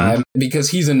lot of the time because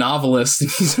he's a novelist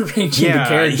and he's arranging the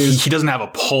characters. He doesn't have a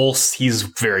pulse. He's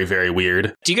very, very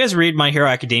weird. Do you guys read My Hero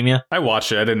Academia? I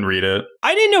watched it. I didn't read it.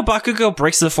 I didn't know Bakugo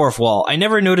breaks the fourth wall. I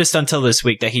never noticed until this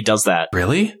week that he does that.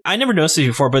 Really? I never noticed it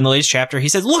before, but in the latest chapter, he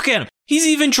said, look at him. He's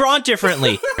even drawn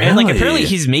differently. And like, apparently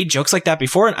he's made jokes like that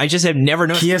before, and I just have never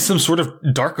noticed. He has some sort of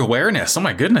dark awareness. Oh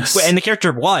my goodness. And the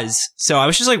character was. So I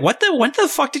was just like, when the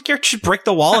fuck did characters break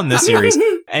the wall in this series?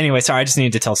 Anyway, sorry, I just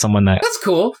needed to tell someone that. That's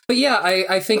cool. But yeah,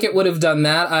 I think it would have done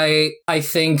that. I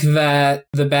think that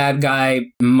the bad guy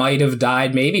might have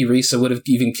died. Maybe Risa would have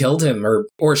even killed him,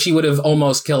 or she would have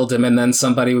almost killed him, and then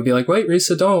somebody would be like, wait,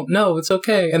 Risa, don't. No, it's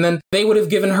okay. And then they would have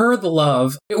given her the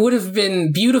love. It would have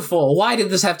been beautiful. Why did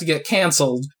this have to get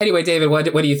canceled? Anyway, David, what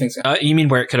do you think? You mean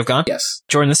where it could have gone? Yes.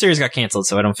 Jordan, the series got canceled,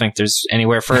 so I don't think there's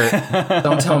anywhere for it.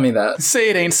 Don't tell me that. Say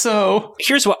it ain't so.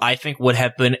 Here's what I think would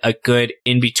have been a good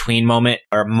in-between moment,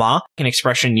 or an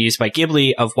expression used by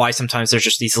Ghibli of why sometimes there's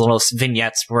just these little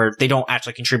vignettes where they don't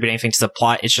actually contribute anything to the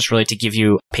plot. It's just really to give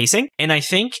you pacing. And I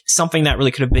think something that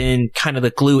really could have been kind of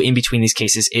the glue in between these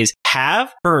cases is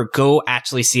have her go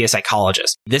actually see a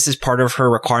psychologist. This is part of her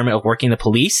requirement of working the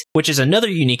police, which is another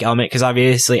unique element because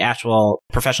obviously actual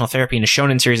professional therapy in a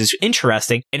shonen series is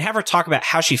interesting, and have her talk about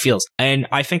how she feels. And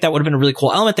I think that would have been a really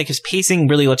cool element because pacing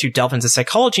really lets you delve into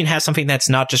psychology and have something that's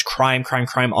not just crime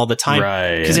all the time.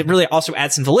 Right. Because it really also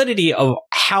adds some validity of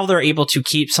how they're able to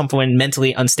keep someone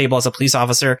mentally unstable as a police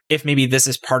officer if maybe this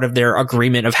is part of their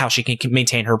agreement of how she can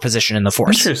maintain her position in the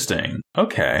force. Interesting.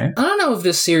 Okay. I don't know if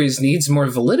this series needs more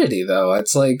validity, though.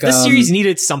 It's like... This series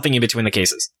needed something in between the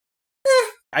cases.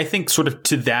 I think sort of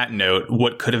to that note,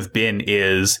 what could have been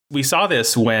is we saw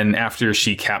this when after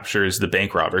she captures the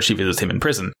bank robber, she visits him in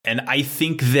prison. And I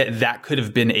think that could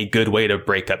have been a good way to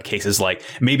break up cases. Like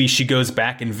maybe she goes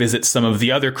back and visits some of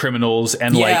the other criminals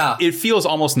and like it feels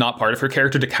almost not part of her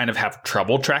character to kind of have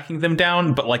trouble tracking them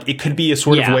down. But like it could be a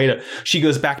sort of way to she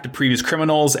goes back to previous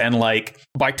criminals and like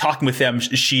by talking with them,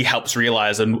 she helps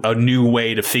realize a new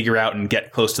way to figure out and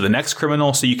get close to the next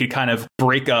criminal. So you could kind of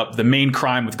break up the main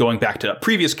crime with going back to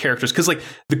previous characters, because like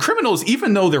the criminals,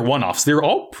 even though they're one-offs, they're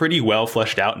all pretty well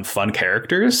fleshed out and fun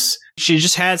characters. She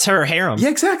just has her harem. Yeah,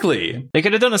 exactly. They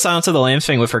could have done the Silence of the Lambs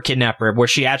thing with her kidnapper, where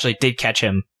she actually did catch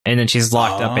him, and then she's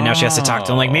locked up, and now she has to talk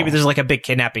to him. Like maybe there's like a big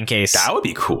kidnapping case. That would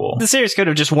be cool. The series could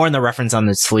have just worn the reference on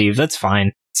the sleeve. That's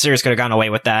fine. The series could have gone away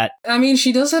with that. I mean,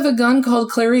 she does have a gun called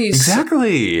Clarice.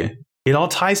 Exactly. It all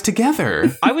ties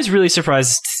together. I was really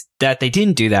surprised that they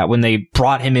didn't do that when they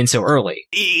brought him in so early.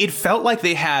 It felt like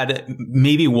they had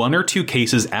maybe one or two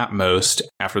cases at most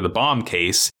after the bomb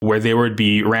case where there would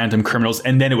be random criminals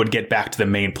and then it would get back to the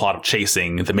main plot of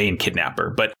chasing the main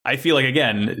kidnapper. But I feel like,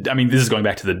 again, I mean, this is going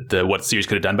back to the what the series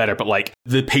could have done better, but like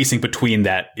the pacing between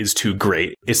that is too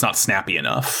great. It's not snappy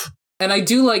enough. And I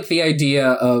do like the idea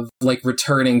of like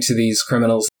returning to these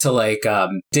criminals to like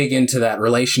dig into that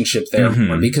relationship there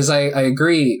more, because I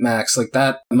agree, Max, like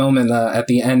that moment at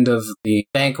the end of the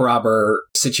bank robber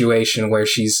situation where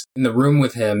she's in the room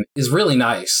with him is really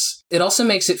nice. It also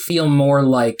makes it feel more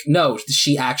like, no,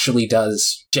 she actually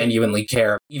does genuinely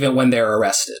care, even when they're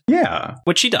arrested. Yeah.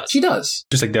 Which she does. She does.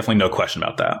 Just like definitely no question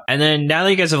about that. And then now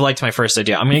that you guys have liked my first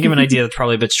idea, I'm going to give an idea that's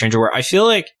probably a bit stranger, where I feel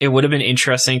like it would have been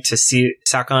interesting to see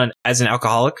Sakon as an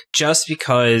alcoholic, just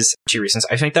because, for 2 reasons.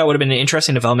 I think that would have been an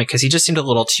interesting development because he just seemed a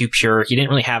little too pure. He didn't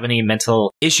really have any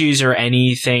mental issues or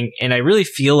anything. And I really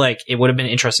feel like it would have been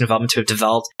an interesting development to have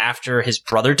developed after his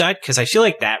brother died, because I feel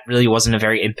like that really wasn't a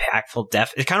very impactful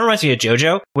death. It kind of reminds me of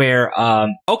JoJo, where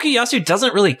Okuyasu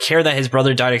doesn't really care that his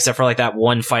brother died except for like that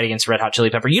one fight against Red Hot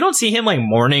Chili Pepper. You don't see him like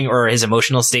mourning or his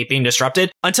emotional state being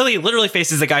disrupted until he literally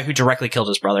faces the guy who directly killed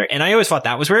his brother. And I always thought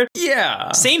that was weird.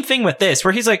 Yeah. Same thing with this,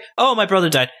 where he's like, oh, my brother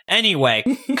died. Anyway,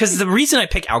 because the reason I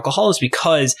pick alcohol is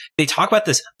because they talk about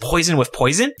this poison with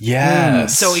poison.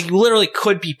 Yes. So he literally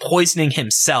could be poisoning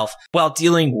himself while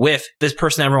dealing with this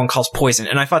person everyone calls poison.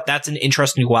 And I thought that's an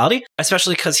interesting duality,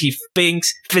 especially because he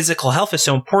thinks physical health is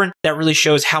so important. That really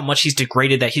shows how much he's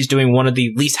degraded, that he's doing one of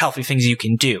the least healthy things you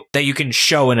can do, that you can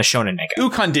show in a shonen manga.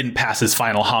 Ukon didn't pass his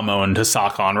final hamon to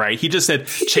Sakon, right? He just said,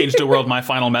 change the world, my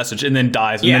final message, and then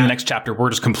dies. And then the next chapter, we're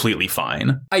just completely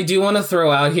fine. I do want to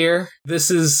throw out here, this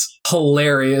is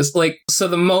hilarious. Like, so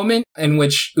the moment in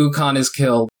which Ukon is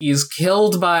killed, he's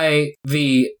killed by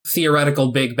the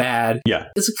theoretical big bad. Yeah.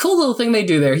 It's a cool little thing they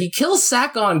do there. He kills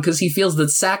Sakon because he feels that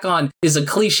Sakon is a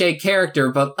cliche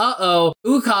character, but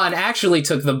Ukon actually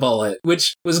took the bullet,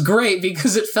 which was great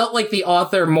because it felt like the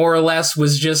author more or less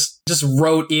was just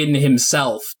wrote in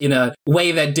himself in a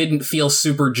way that didn't feel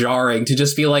super jarring, to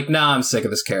just be like, nah, I'm sick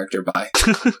of this character, bye.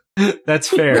 That's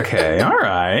fair. Okay, all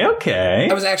right, okay.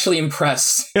 I was actually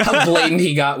impressed how blatant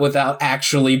he got without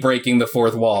actually breaking the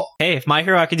fourth wall. Hey, if My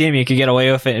Hero Academia could get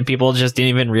away with it and people just didn't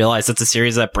even realize it's a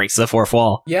series that breaks the fourth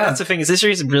wall. Yeah. That's the thing, is this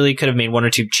series really could have made 1 or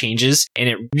 2 changes, and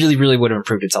it really, really would have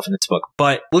improved itself in its book.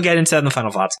 But we'll get into that in the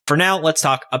final thoughts. For now, let's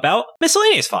talk about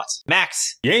miscellaneous thoughts.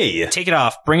 Max. Yay. Take it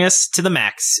off. Bring us to the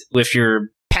max with your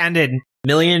patented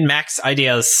million max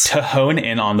ideas. To hone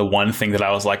in on the one thing that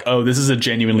I was like, oh, this is a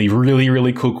genuinely really,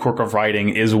 really cool quirk of writing,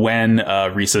 is when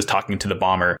Risa's talking to the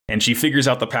bomber and she figures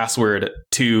out the password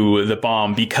to the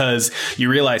bomb, because you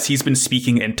realize he's been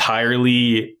speaking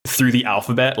entirely through the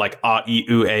alphabet, like A, I,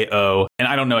 U, A, O. And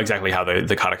I don't know exactly how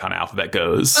the katakana alphabet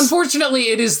goes. Unfortunately,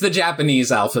 it is the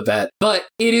Japanese alphabet, but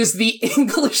it is the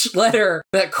English letter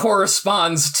that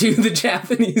corresponds to the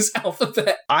Japanese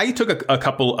alphabet. I took a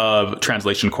couple of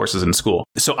translation courses in school.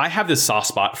 So I have this soft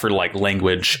spot for like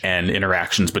language and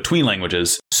interactions between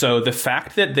languages. So the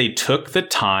fact that they took the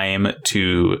time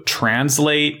to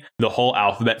translate the whole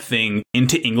alphabet thing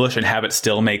into English and have it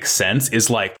still make sense is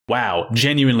like, wow,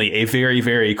 genuinely a very,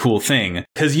 very cool thing.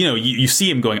 Because, you know, you see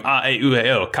him going, ah, e, u, e,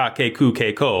 o, ka, ke, ku,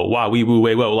 ke, ko, wa, we, wu,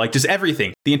 we, wo, like just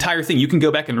everything. The entire thing. You can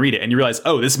go back and read it and you realize,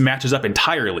 oh, this matches up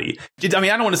entirely. I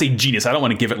mean, I don't want to say genius. I don't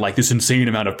want to give it like this insane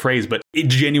amount of praise, but it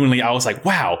genuinely, I was like,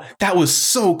 wow, that was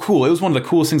so cool. It was one of the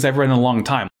coolest things I've read in a long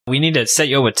time. We need to set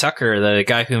you up with Tucker, the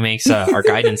guy who makes our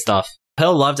guidance stuff.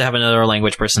 He'll love to have another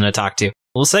language person to talk to.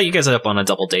 We'll set you guys up on a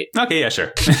double date. Okay, yeah,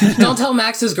 sure. Don't tell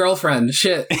Max's girlfriend.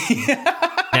 Shit.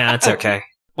 Yeah, it's okay.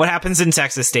 What happens in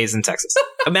Texas stays in Texas.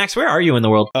 Max, where are you in the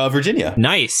world? Virginia.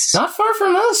 Nice. Not far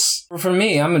from us. Or from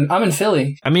me. I'm in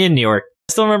Philly. I'm in New York.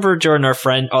 I still remember Jordan, our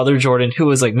friend, other Jordan, who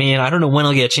was like, man, I don't know when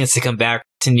I'll get a chance to come back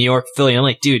to New York, Philly. I'm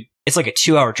like, dude, it's like a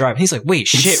 2-hour drive. And he's like, wait,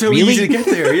 shit, it's so really? easy to get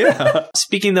there, yeah.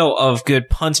 Speaking, though, of good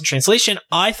puns and translation,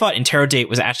 I thought Interrogate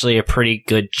was actually a pretty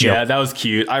good joke. Yeah, that was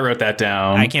cute. I wrote that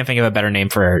down. I can't think of a better name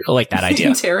for like that idea.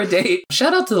 Interrogate.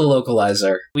 Shout out to the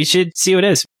localizer. We should see what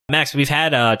it is. Max, we've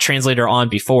had a translator on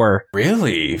before.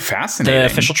 Really? Fascinating. The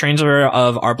official translator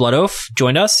of Our Blood Oath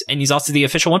joined us, and he's also the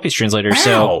official One Piece translator. Wow.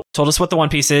 So told us what the One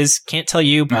Piece is. Can't tell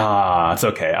you. It's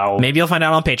okay. Maybe you'll find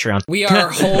out on Patreon. We are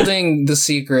holding the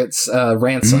secrets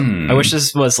ransom. I wish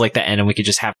this was like the end and we could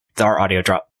just have our audio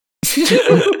drop.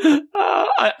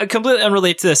 Completely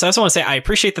unrelated to this, I also want to say I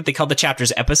appreciate that they called the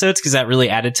chapters episodes, because that really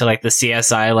added to like the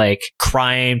CSI like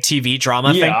crime TV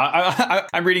drama thing. Yeah,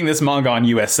 I'm reading this manga on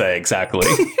USA, exactly.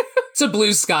 It's a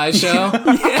Blue Sky show.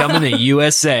 Coming to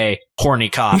USA, horny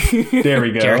cop. There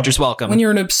we go. Characters welcome. When you're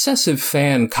an obsessive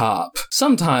fan cop,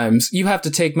 sometimes you have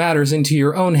to take matters into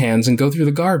your own hands and go through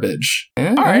the garbage.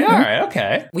 All right,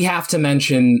 okay. We have to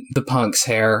mention the punk's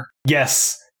hair.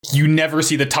 Yes, you never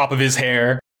see the top of his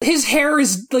hair. His hair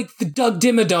is like the Doug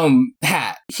Dimmadome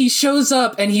hat. He shows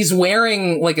up and he's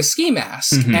wearing like a ski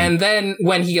mask. Mhm. And then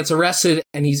when he gets arrested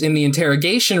and he's in the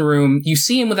interrogation room, you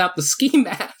see him without the ski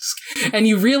mask. And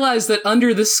you realize that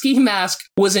under the ski mask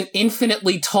was an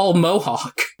infinitely tall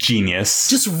mohawk, Genius.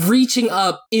 just reaching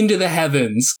up into the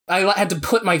heavens. I had to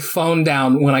put my phone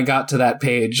down when I got to that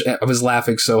page. I was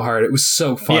laughing so hard. It was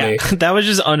so funny. Yeah, that was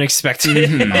just unexpected.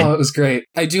 Mhm. Oh, it was great.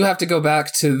 I do have to go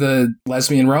back to the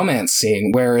lesbian romance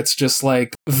scene where it's just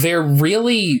like they're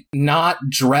really not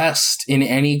dressed in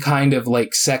any kind of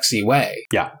like sexy way.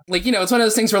 Yeah. Like, you know, it's one of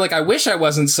those things where like I wish I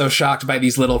wasn't so shocked by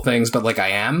these little things, but like I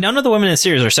am. None of the women in the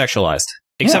series are sexualized.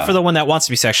 Except Yeah. for the one that wants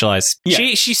to be sexualized. Yeah.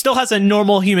 She still has a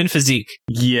normal human physique.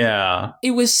 Yeah.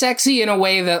 It was sexy in a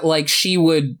way that like she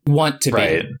would want to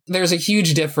Right. be. There's a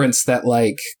huge difference that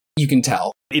like you can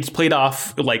tell. It's played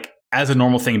off like as a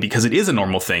normal thing because it is a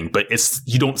normal thing, but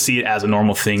you don't see it as a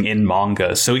normal thing in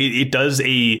manga. So it does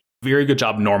a very good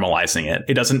job normalizing it.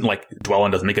 It doesn't like dwell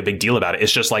and doesn't make a big deal about it.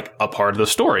 It's just like a part of the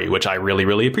story, which I really,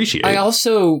 really appreciate. I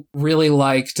also really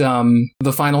liked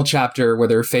the final chapter where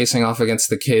they're facing off against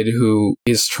the kid who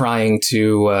is trying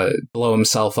to blow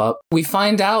himself up. We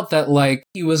find out that like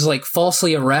he was like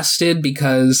falsely arrested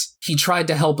because he tried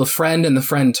to help a friend and the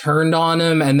friend turned on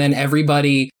him, and then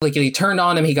everybody like he turned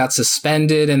on him, he got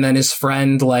suspended, and then his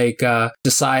friend like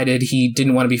decided he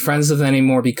didn't want to be friends with him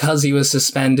anymore because he was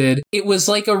suspended. It was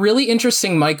like a really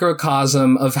interesting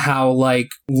microcosm of how like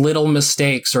little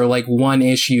mistakes or like one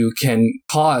issue can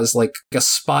cause like a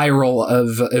spiral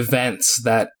of events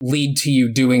that lead to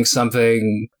you doing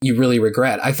something you really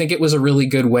regret. I think it was a really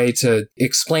good way to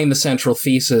explain the central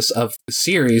thesis of the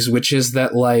series, which is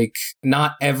that like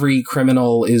not every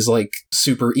criminal is like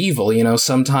super evil, you know,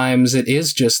 sometimes it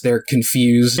is just they're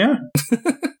confused. Yeah.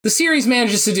 The series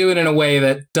manages to do it in a way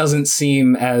that doesn't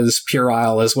seem as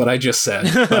puerile as what I just said.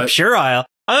 But Puerile.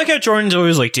 I like how Jordan's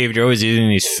always like, David, you're always using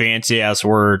these fancy ass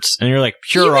words. And you're like,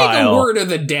 you made the puerile. word of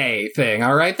the day thing,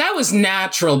 all right? That was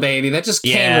natural, baby. That just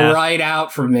came Yeah. right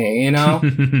out from me, you know?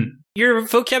 Your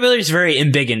vocabulary is very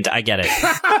embiggened. I get it.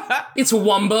 It's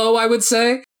wumbo, I would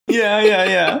say.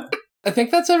 Yeah. I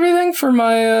think that's everything for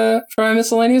my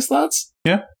miscellaneous thoughts.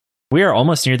 We are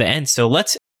almost near the end, so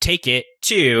let's take it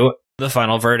to the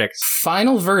final verdict.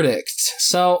 Final verdict.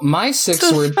 So my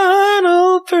six-word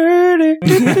Final verdict.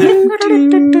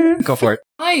 Go for it.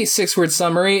 My six-word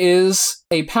summary is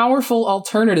a powerful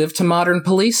alternative to modern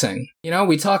policing. You know,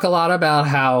 we talk a lot about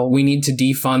how we need to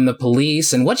defund the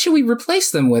police and what should we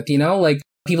replace them with, you know? Like,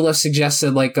 people have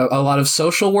suggested, like, a lot of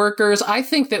social workers. I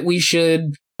think that we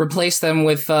should replace them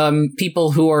with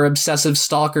people who are obsessive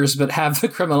stalkers but have the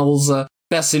criminals'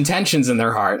 best intentions in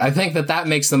their heart. I think that that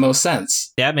makes the most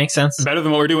sense. Yeah, it makes sense. Better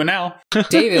than what we're doing now.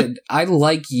 David, I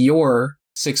like your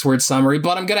six-word summary,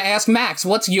 but I'm going to ask Max,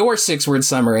 what's your six-word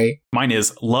summary? Mine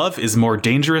is love is more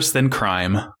dangerous than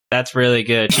crime. That's really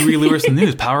good. Huey Lewis and the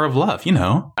News, Power of Love, you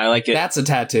know. I like it. That's a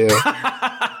tattoo.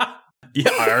 Yeah,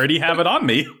 I already have it on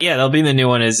me. Yeah, that'll be the new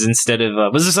one is instead of,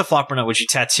 was this a flop or not? Would you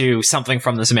tattoo something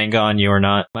from this manga on you or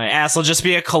not? My ass will just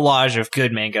be a collage of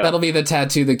good manga. That'll be the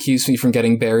tattoo that keeps me from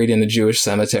getting buried in a Jewish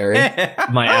cemetery.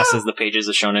 My ass is the pages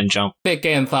of Shonen Jump. Thick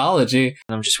anthology.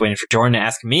 I'm just waiting for Jordan to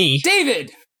ask me.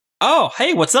 David, Oh,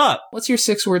 hey, what's up? what's your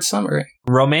six-word summary?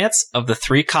 Romance of the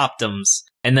Three Coptums.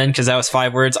 And then, because that was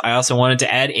 5 words, I also wanted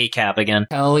to add ACAB again.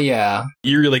 Hell yeah.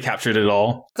 You really captured it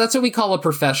all. That's what we call a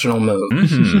professional move.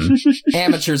 Mhm.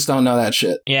 Amateurs don't know that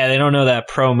shit. Yeah, they don't know that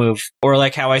pro move. Or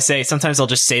like how I say, sometimes I'll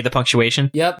just say the punctuation.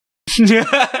 Yep.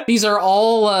 These are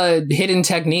all hidden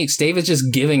techniques. David's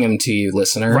just giving them to you,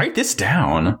 listener. Write this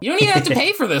down. You don't even have to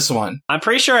pay for this one. I'm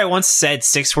pretty sure I once said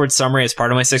 6-word summary as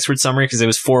part of my 6-word summary because it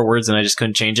was 4 words and I just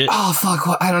couldn't change it. Oh,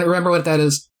 fuck. I don't remember what that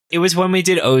is. It was when we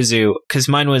did Ozu, because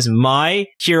mine was My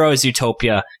Hero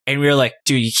Zootopia, and we were like,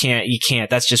 dude, you can't.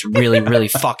 That's just really, really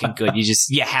fucking good.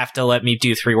 You have to let me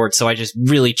do 3 words. So I just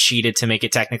really cheated to make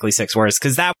it technically 6 words,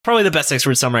 because that probably the best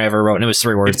 6-word summary I ever wrote, and it was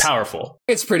 3 words. It's powerful.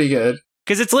 It's pretty good.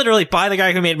 Because it's literally by the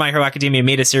guy who made My Hero Academia,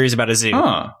 made a series about a zoo.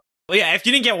 Huh. Well, yeah, if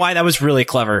you didn't get why, that was really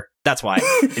clever. That's why.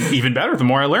 Even better. The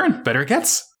more I learn, better it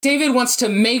gets. David wants to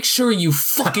make sure you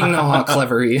fucking know how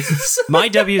clever he is. My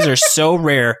W's are so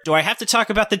rare. Do I have to talk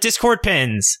about the Discord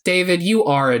pins? David, you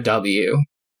are a W.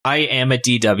 I am a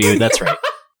DW, that's right.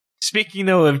 Speaking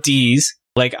though of D's,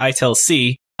 like I tell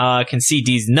C, can see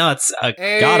D's nuts.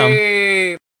 Got him.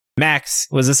 Hey. Max,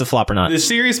 was this a flop or not? The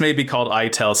series may be called I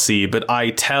Tell C, but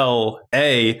I Tell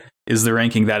A is the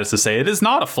ranking. That is to say, it is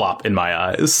not a flop in my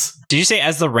eyes. Did you say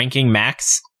as the ranking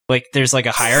Max? Like, there's like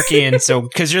a hierarchy, and so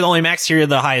because you're the only Max here, you're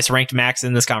the highest ranked Max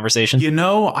in this conversation. You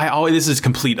know, this is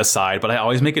complete aside, but I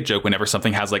always make a joke whenever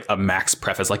something has like a Max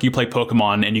preface. Like you play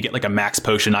Pokemon and you get like a Max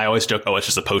potion. I always joke, oh, it's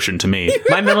just a potion to me.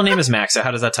 My middle name is Max, so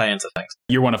how does that tie into things?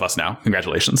 You're one of us now.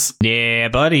 Congratulations. Yeah,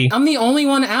 buddy. I'm the only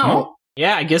one out. Oh.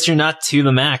 Yeah, I guess you're not to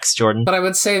the Max, Jordan. But I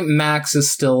would say Max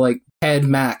is still like head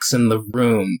Max in the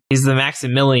room. He's the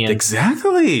Maximilian.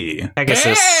 Exactly.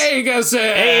 Pegasus. Pegasus!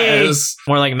 Hey!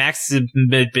 More like Max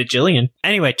Bajillion.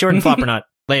 Anyway, Jordan, flop or not?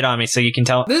 Lay it on me so you can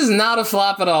tell. This is not a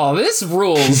flop at all. This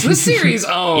rules. This series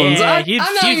owns. Yeah,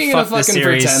 I'm not even gonna fucking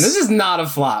pretend. This is not a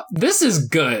flop. This is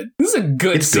good. This is a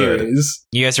good series.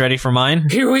 You guys ready for mine?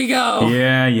 Here we go.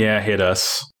 Yeah, hit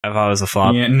us. I thought it was a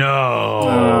flop. Yeah, no.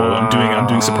 I'm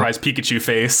doing surprise Pikachu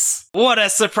face. What a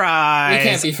surprise! We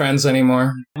can't be friends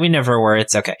anymore. We never were.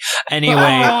 It's okay. Anyway.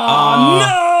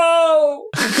 No!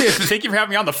 Thank you for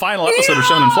having me on the final episode of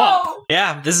Shonen Flop.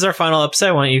 Yeah, this is our final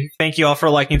episode. Why don't you thank you all for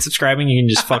liking and subscribing. You can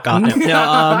just fuck off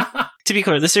now. No, to be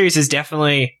clear, this series is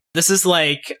definitely... This is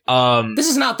like... this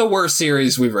is not the worst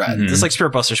series we've read. This is like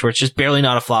Spirit Busters, where it's just barely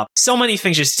not a flop. So many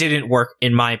things just didn't work,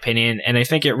 in my opinion, and I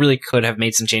think it really could have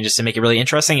made some changes to make it really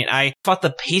interesting, and I thought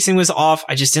the pacing was off.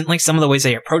 I just didn't like some of the ways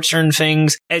they approached certain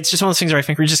things. It's just one of those things where I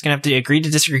think we're just going to have to agree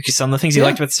to disagree, because some of the things you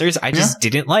liked about the series, I just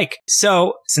didn't like.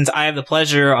 So, since I have the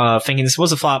pleasure of thinking this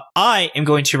was a flop, I am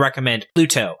going to recommend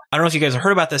Pluto. I don't know if you guys have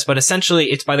heard about this, but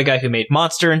essentially, it's by the guy who made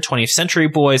Monster and 20th Century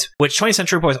Boys, which 20th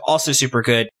Century Boys also super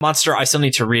good. Monster, I still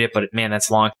need to read it, but man,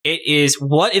 that's long. It is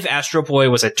What If Astro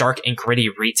Boy was a dark and gritty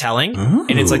retelling. Ooh.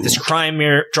 And it's like this crime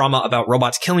drama about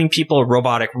robots killing people,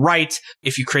 robotic rights.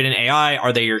 If you create an AI,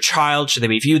 are they your child? Should they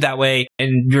be viewed that way?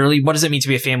 And really, what does it mean to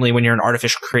be a family when you're an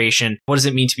artificial creation? What does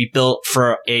it mean to be built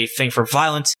for a thing for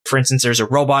violence? For instance, there's a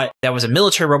robot that was a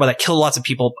military robot that killed lots of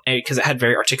people because it had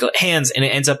very articulate hands, and it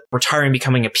ends up retiring,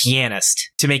 becoming a pianist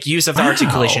to make use of the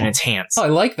articulation in its hands. Oh, I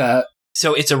like that.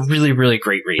 So it's a really, really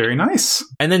great read. Very nice.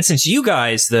 And then since you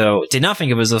guys, though, did not think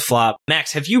it was a flop,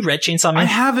 Max, have you read Chainsaw Man? I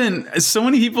haven't. So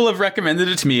many people have recommended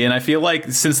it to me, and I feel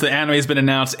like since the anime has been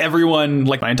announced, everyone,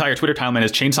 like my entire Twitter timeline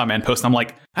is Chainsaw Man posts, and I'm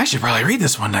like, I should probably read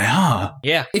this one day, huh?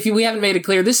 Yeah. If we haven't made it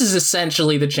clear, this is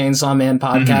essentially the Chainsaw Man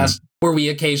podcast, where we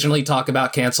occasionally talk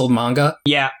about canceled manga.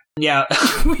 Yeah. Yeah.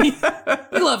 We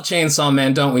love Chainsaw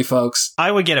Man, don't we, folks?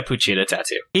 I would get a Puchita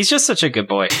tattoo. He's just such a good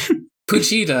boy.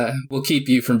 Puchita will keep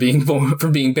you from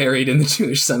being buried in the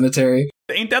Jewish cemetery.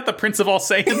 Ain't that the Prince of All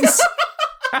Saiyans?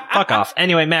 Fuck off.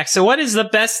 Anyway, Max, so what is the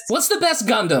best... What's the best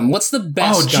Gundam? What's the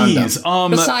best Gundam?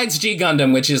 Besides G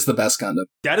Gundam, which is the best Gundam.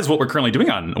 That is what we're currently doing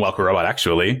on Welcome Robot,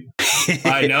 actually.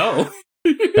 I know.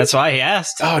 That's why he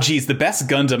asked. Oh, geez, the best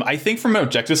Gundam. I think from an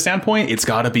objective standpoint, it's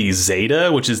got to be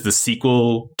Zeta, which is the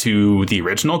sequel to the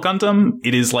original Gundam.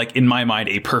 It is, like, in my mind,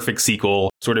 a perfect sequel,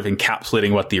 sort of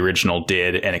encapsulating what the original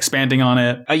did and expanding on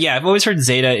it. Yeah, I've always heard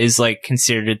Zeta is, like,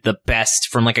 considered the best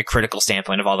from, like, a critical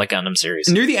standpoint of all the Gundam series.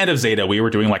 Near the end of Zeta, we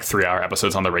were doing, like, 3-hour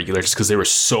episodes on the regular just because there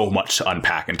was so much to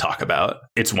unpack and talk about.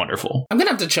 It's wonderful. I'm going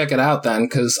to have to check it out, then,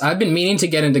 because I've been meaning to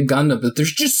get into Gundam, but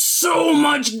there's just so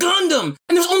much Gundam!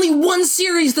 And there's only one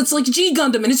series that's like G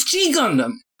Gundam, and it's G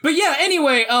Gundam. But yeah,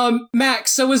 anyway,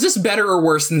 Max, so is this better or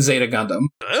worse than Zeta Gundam?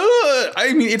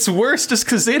 I mean, it's worse just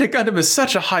because Zeta Gundam is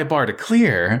such a high bar to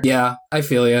clear. Yeah, I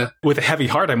feel ya. With a heavy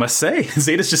heart, I must say.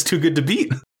 Zeta's just too good to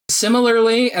beat.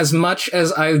 Similarly, as much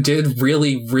as I did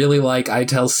really, really like I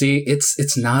Tell C,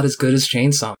 it's not as good as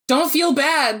Chainsaw. Don't feel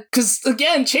bad, because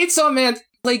again, Chainsaw Man,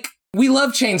 like, we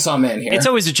love Chainsaw Man here. It's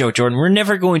always a joke, Jordan. We're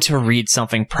never going to read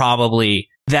something probably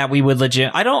that we would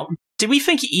legit... Did we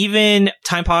think even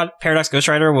Time Paradox Ghost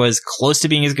Rider was close to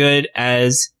being as good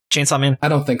as Chainsaw Man? I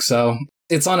don't think so.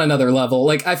 It's on another level.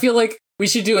 Like, I feel like we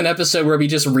should do an episode where we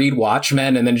just read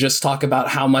Watchmen and then just talk about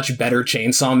how much better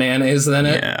Chainsaw Man is than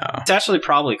it. Yeah. It's actually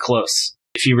probably close,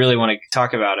 if you really want to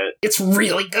talk about it. It's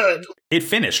really good. It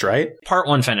finished, right? Part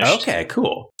 1 finished. Okay,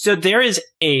 cool. So there is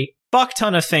a fuck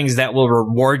ton of things that will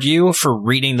reward you for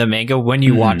reading the manga when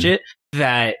you watch it,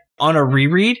 that on a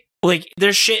reread, like,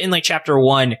 there's shit in, like, chapter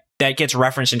 1 that gets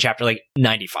referenced in chapter, like,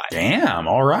 95. Damn,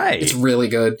 all right. It's really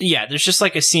good. Yeah, there's just,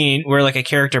 like, a scene where, like, a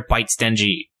character bites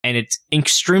Denji, and it's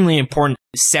extremely important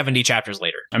 70 chapters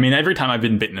later. I mean, every time I've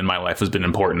been bitten in my life has been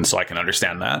important, so I can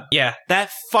understand that. Yeah,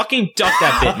 that fucking duck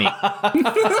that bit me.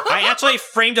 I actually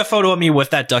framed a photo of me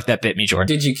with that duck that bit me, Jordan.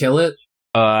 Did you kill it?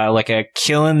 Like a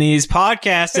killing these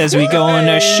podcasts as we go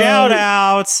into shout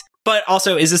outs. But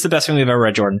also, is this the best thing we've ever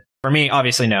read, Jordan? For me,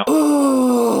 obviously, no.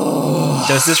 Ooh. Oh.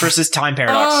 Justice versus Time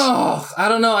Paradox. Oh, I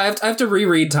don't know. I have to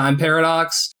reread Time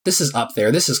Paradox. This is up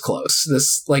there. This is close.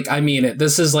 This, I mean it.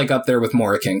 This is, up there with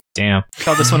Moriking. Damn.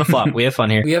 Call this one a flop. We have fun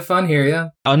here. We have fun here, yeah.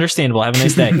 Understandable. Have a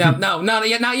nice day. No, not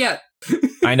yet.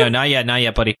 I know. Not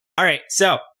yet, buddy. All right.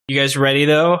 So, you guys ready,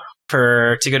 though,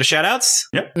 to go to shoutouts?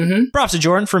 Yep. Mm-hmm. Props to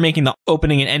Jordan for making the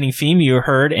opening and ending theme you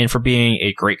heard and for being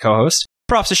a great co-host.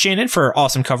 Props to Shannon for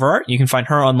awesome cover art. You can find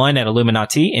her online at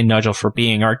Illuminati, and Nigel for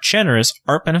being our generous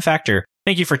art benefactor.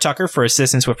 Thank you for Tucker for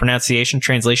assistance with pronunciation,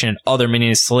 translation, and other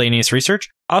miscellaneous research.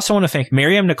 I also want to thank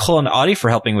Miriam, Nicole, and Audie for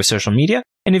helping with social media.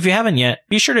 And if you haven't yet,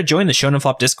 be sure to join the Shonen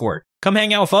Flop Discord. Come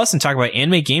hang out with us and talk about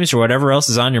anime, games, or whatever else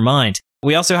is on your mind.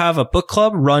 We also have a book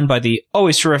club run by the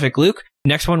always terrific Luke.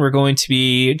 Next one, we're going to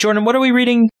be... Jordan, what are we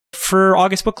reading for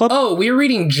August book club? Oh, we're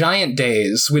reading Giant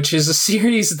Days, which is a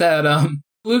series that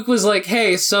Luke was like,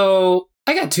 hey, so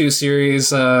I got 2 series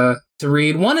to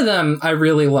read. One of them I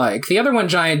really like. The other one,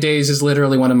 Giant Days, is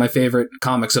literally one of my favorite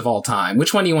comics of all time.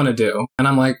 Which one do you want to do? And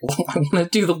I'm like, well, I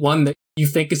want to do the one that you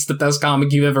think is the best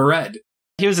comic you've ever read.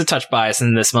 He was a touch biased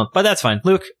in this month, but that's fine.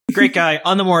 Luke, great guy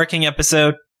on the Moriking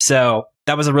episode. So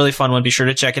that was a really fun one. Be sure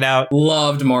to check it out.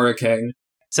 Loved Moriking.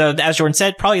 So as Jordan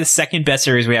said, probably the second best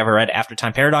series we ever read after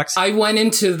Time Paradox. I went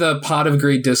into the Pot of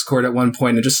Greed Discord at one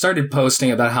point and just started posting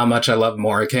about how much I love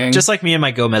Moriking. Just like me and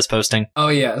my Gomez posting. Oh,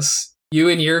 yes. You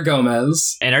and your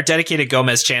Gomez. And our dedicated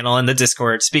Gomez channel in the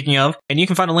Discord, speaking of. And you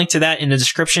can find a link to that in the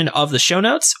description of the show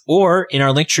notes or in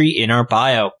our link tree in our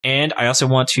bio. And I also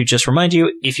want to just remind you,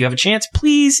 if you have a chance,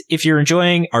 please, if you're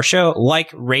enjoying our show,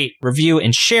 rate, review,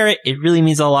 and share it. It really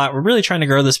means a lot. We're really trying to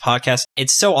grow this podcast.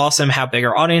 It's so awesome how big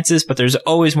our audience is, but there's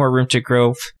always more room to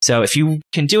grow. So if you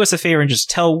can do us a favor and just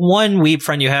tell one weeb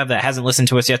friend you have that hasn't listened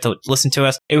to us yet to listen to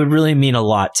us, it would really mean a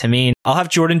lot to me. I'll have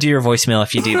Jordan do your voicemail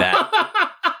if you do that.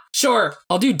 Sure.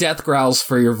 I'll do death growls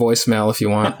for your voicemail if you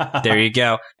want. There you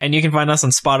go. And you can find us on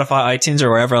Spotify, iTunes,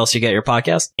 or wherever else you get your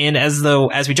podcast. And as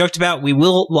we joked about, we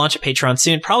will launch a Patreon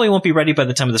soon. Probably won't be ready by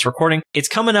the time of this recording. It's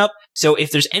coming up. So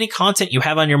if there's any content you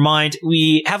have on your mind,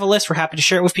 we have a list. We're happy to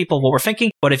share it with people, what we're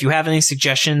thinking. But if you have any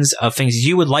suggestions of things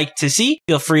you would like to see,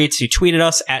 feel free to tweet at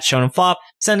us at Shonen Flop,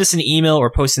 send us an email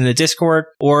or post in the Discord,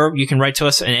 or you can write to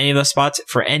us in any of those spots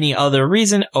for any other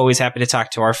reason. Always happy to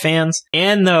talk to our fans.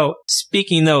 And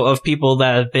speaking of people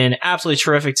that have been absolutely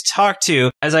terrific to talk to,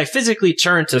 as I physically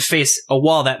turn to face a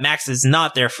wall that Max is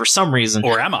not there for some reason.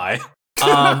 Or am I?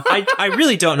 I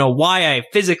really don't know why I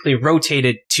physically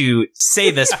rotated to say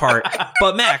this part,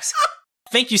 but Max,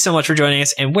 thank you so much for joining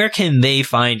us, and where can they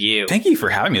find you? Thank you for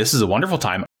having me. This is a wonderful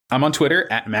time. I'm on Twitter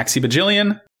at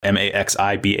MaxiBajillion,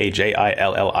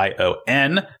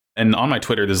 MaxiBajillion. And on my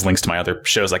Twitter, there's links to my other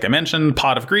shows, like I mentioned,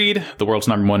 Pot of Greed, the world's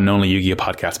 #1 and only Yu-Gi-Oh!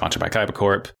 Podcast sponsored by Kaiba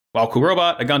Corp, Wow Cool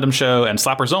Robot, a Gundam show, and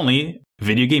Slappers Only,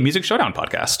 Video Game Music Showdown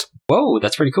podcast. Whoa,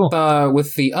 that's pretty cool.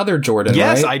 With the other Jordan,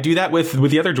 yes, right? I do that with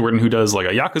the other Jordan, who does like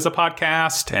a Yakuza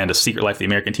podcast and a Secret Life of the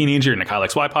American Teenager and a Kyle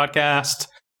XY podcast.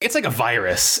 It's like a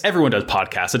virus. Everyone does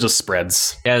podcasts. It just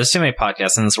spreads. Yeah, there's too many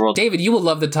podcasts in this world. David, you will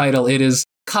love the title. It is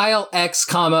Kyle X,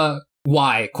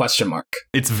 Y ?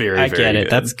 It's very, I very get it.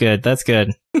 good. That's good. That's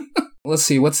good. Let's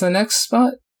see. What's the next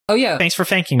spot? Oh, yeah. Thanks for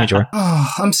thanking me, Jordan. Oh,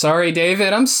 I'm sorry,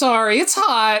 David. I'm sorry. It's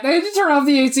hot. I had to turn off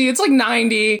the AC. It's like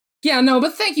 90. Yeah, no,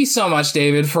 but thank you so much,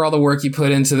 David, for all the work you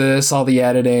put into this, all the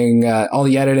editing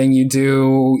you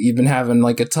do. You've been having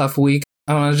like a tough week.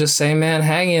 I want to just say, man,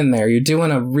 hang in there. You're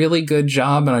doing a really good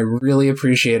job, and I really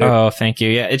appreciate it. Oh, thank you.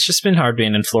 Yeah, it's just been hard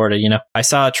being in Florida, I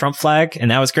saw a Trump flag,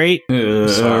 and that was great.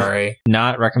 Sorry.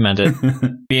 Not recommended.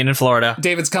 Being in Florida.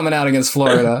 David's coming out against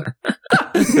Florida.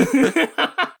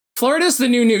 Florida's the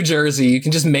new New Jersey. You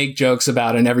can just make jokes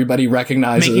about it, and everybody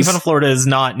recognizes. Making fun of Florida is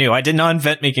not new. I did not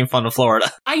invent making fun of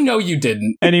Florida. I know you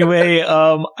didn't. Anyway,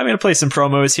 I'm going to play some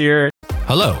promos here.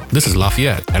 Hello, this is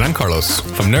Lafayette, and I'm Carlos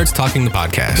from Nerds Talking the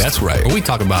Podcast. That's right. Where we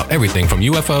talk about everything from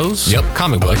UFOs,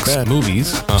 comic books,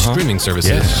 movies, streaming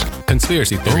services,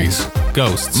 conspiracy theories,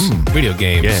 ghosts, video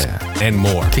games, and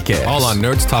more. All on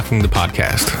Nerds Talking the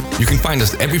Podcast. You can find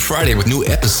us every Friday with new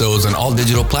episodes on all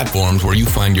digital platforms where you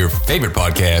find your favorite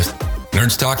podcast,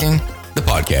 Nerds Talking the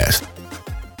Podcast.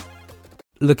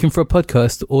 Looking for a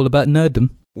podcast all about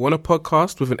nerddom? Want a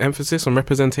podcast with an emphasis on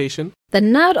representation? The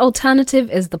Nerd Alternative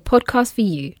is the podcast for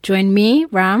you. Join me,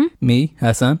 Ram. Me,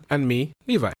 Hassan. And me,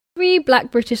 Levi. 3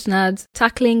 black British nerds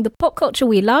tackling the pop culture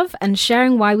we love and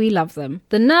sharing why we love them.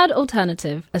 The Nerd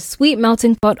Alternative, a sweet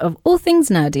melting pot of all things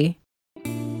nerdy.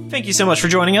 Thank you so much for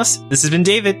joining us. This has been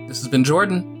David. This has been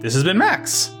Jordan. This has been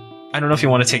Max. I don't know if you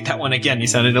want to take that one again. You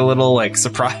sounded a little,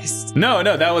 surprised. No,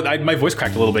 that was my voice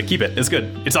cracked a little bit. Keep it. It's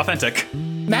good. It's authentic.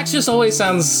 Max just always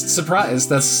sounds surprised.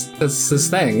 That's his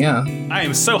thing, yeah. I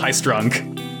am so high-strung.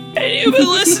 And you've been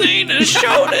listening to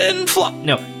Shonen Flop.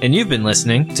 No, and you've been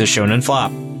listening to Shonen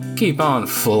Flop. Keep on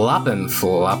flopping,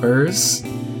 floppers.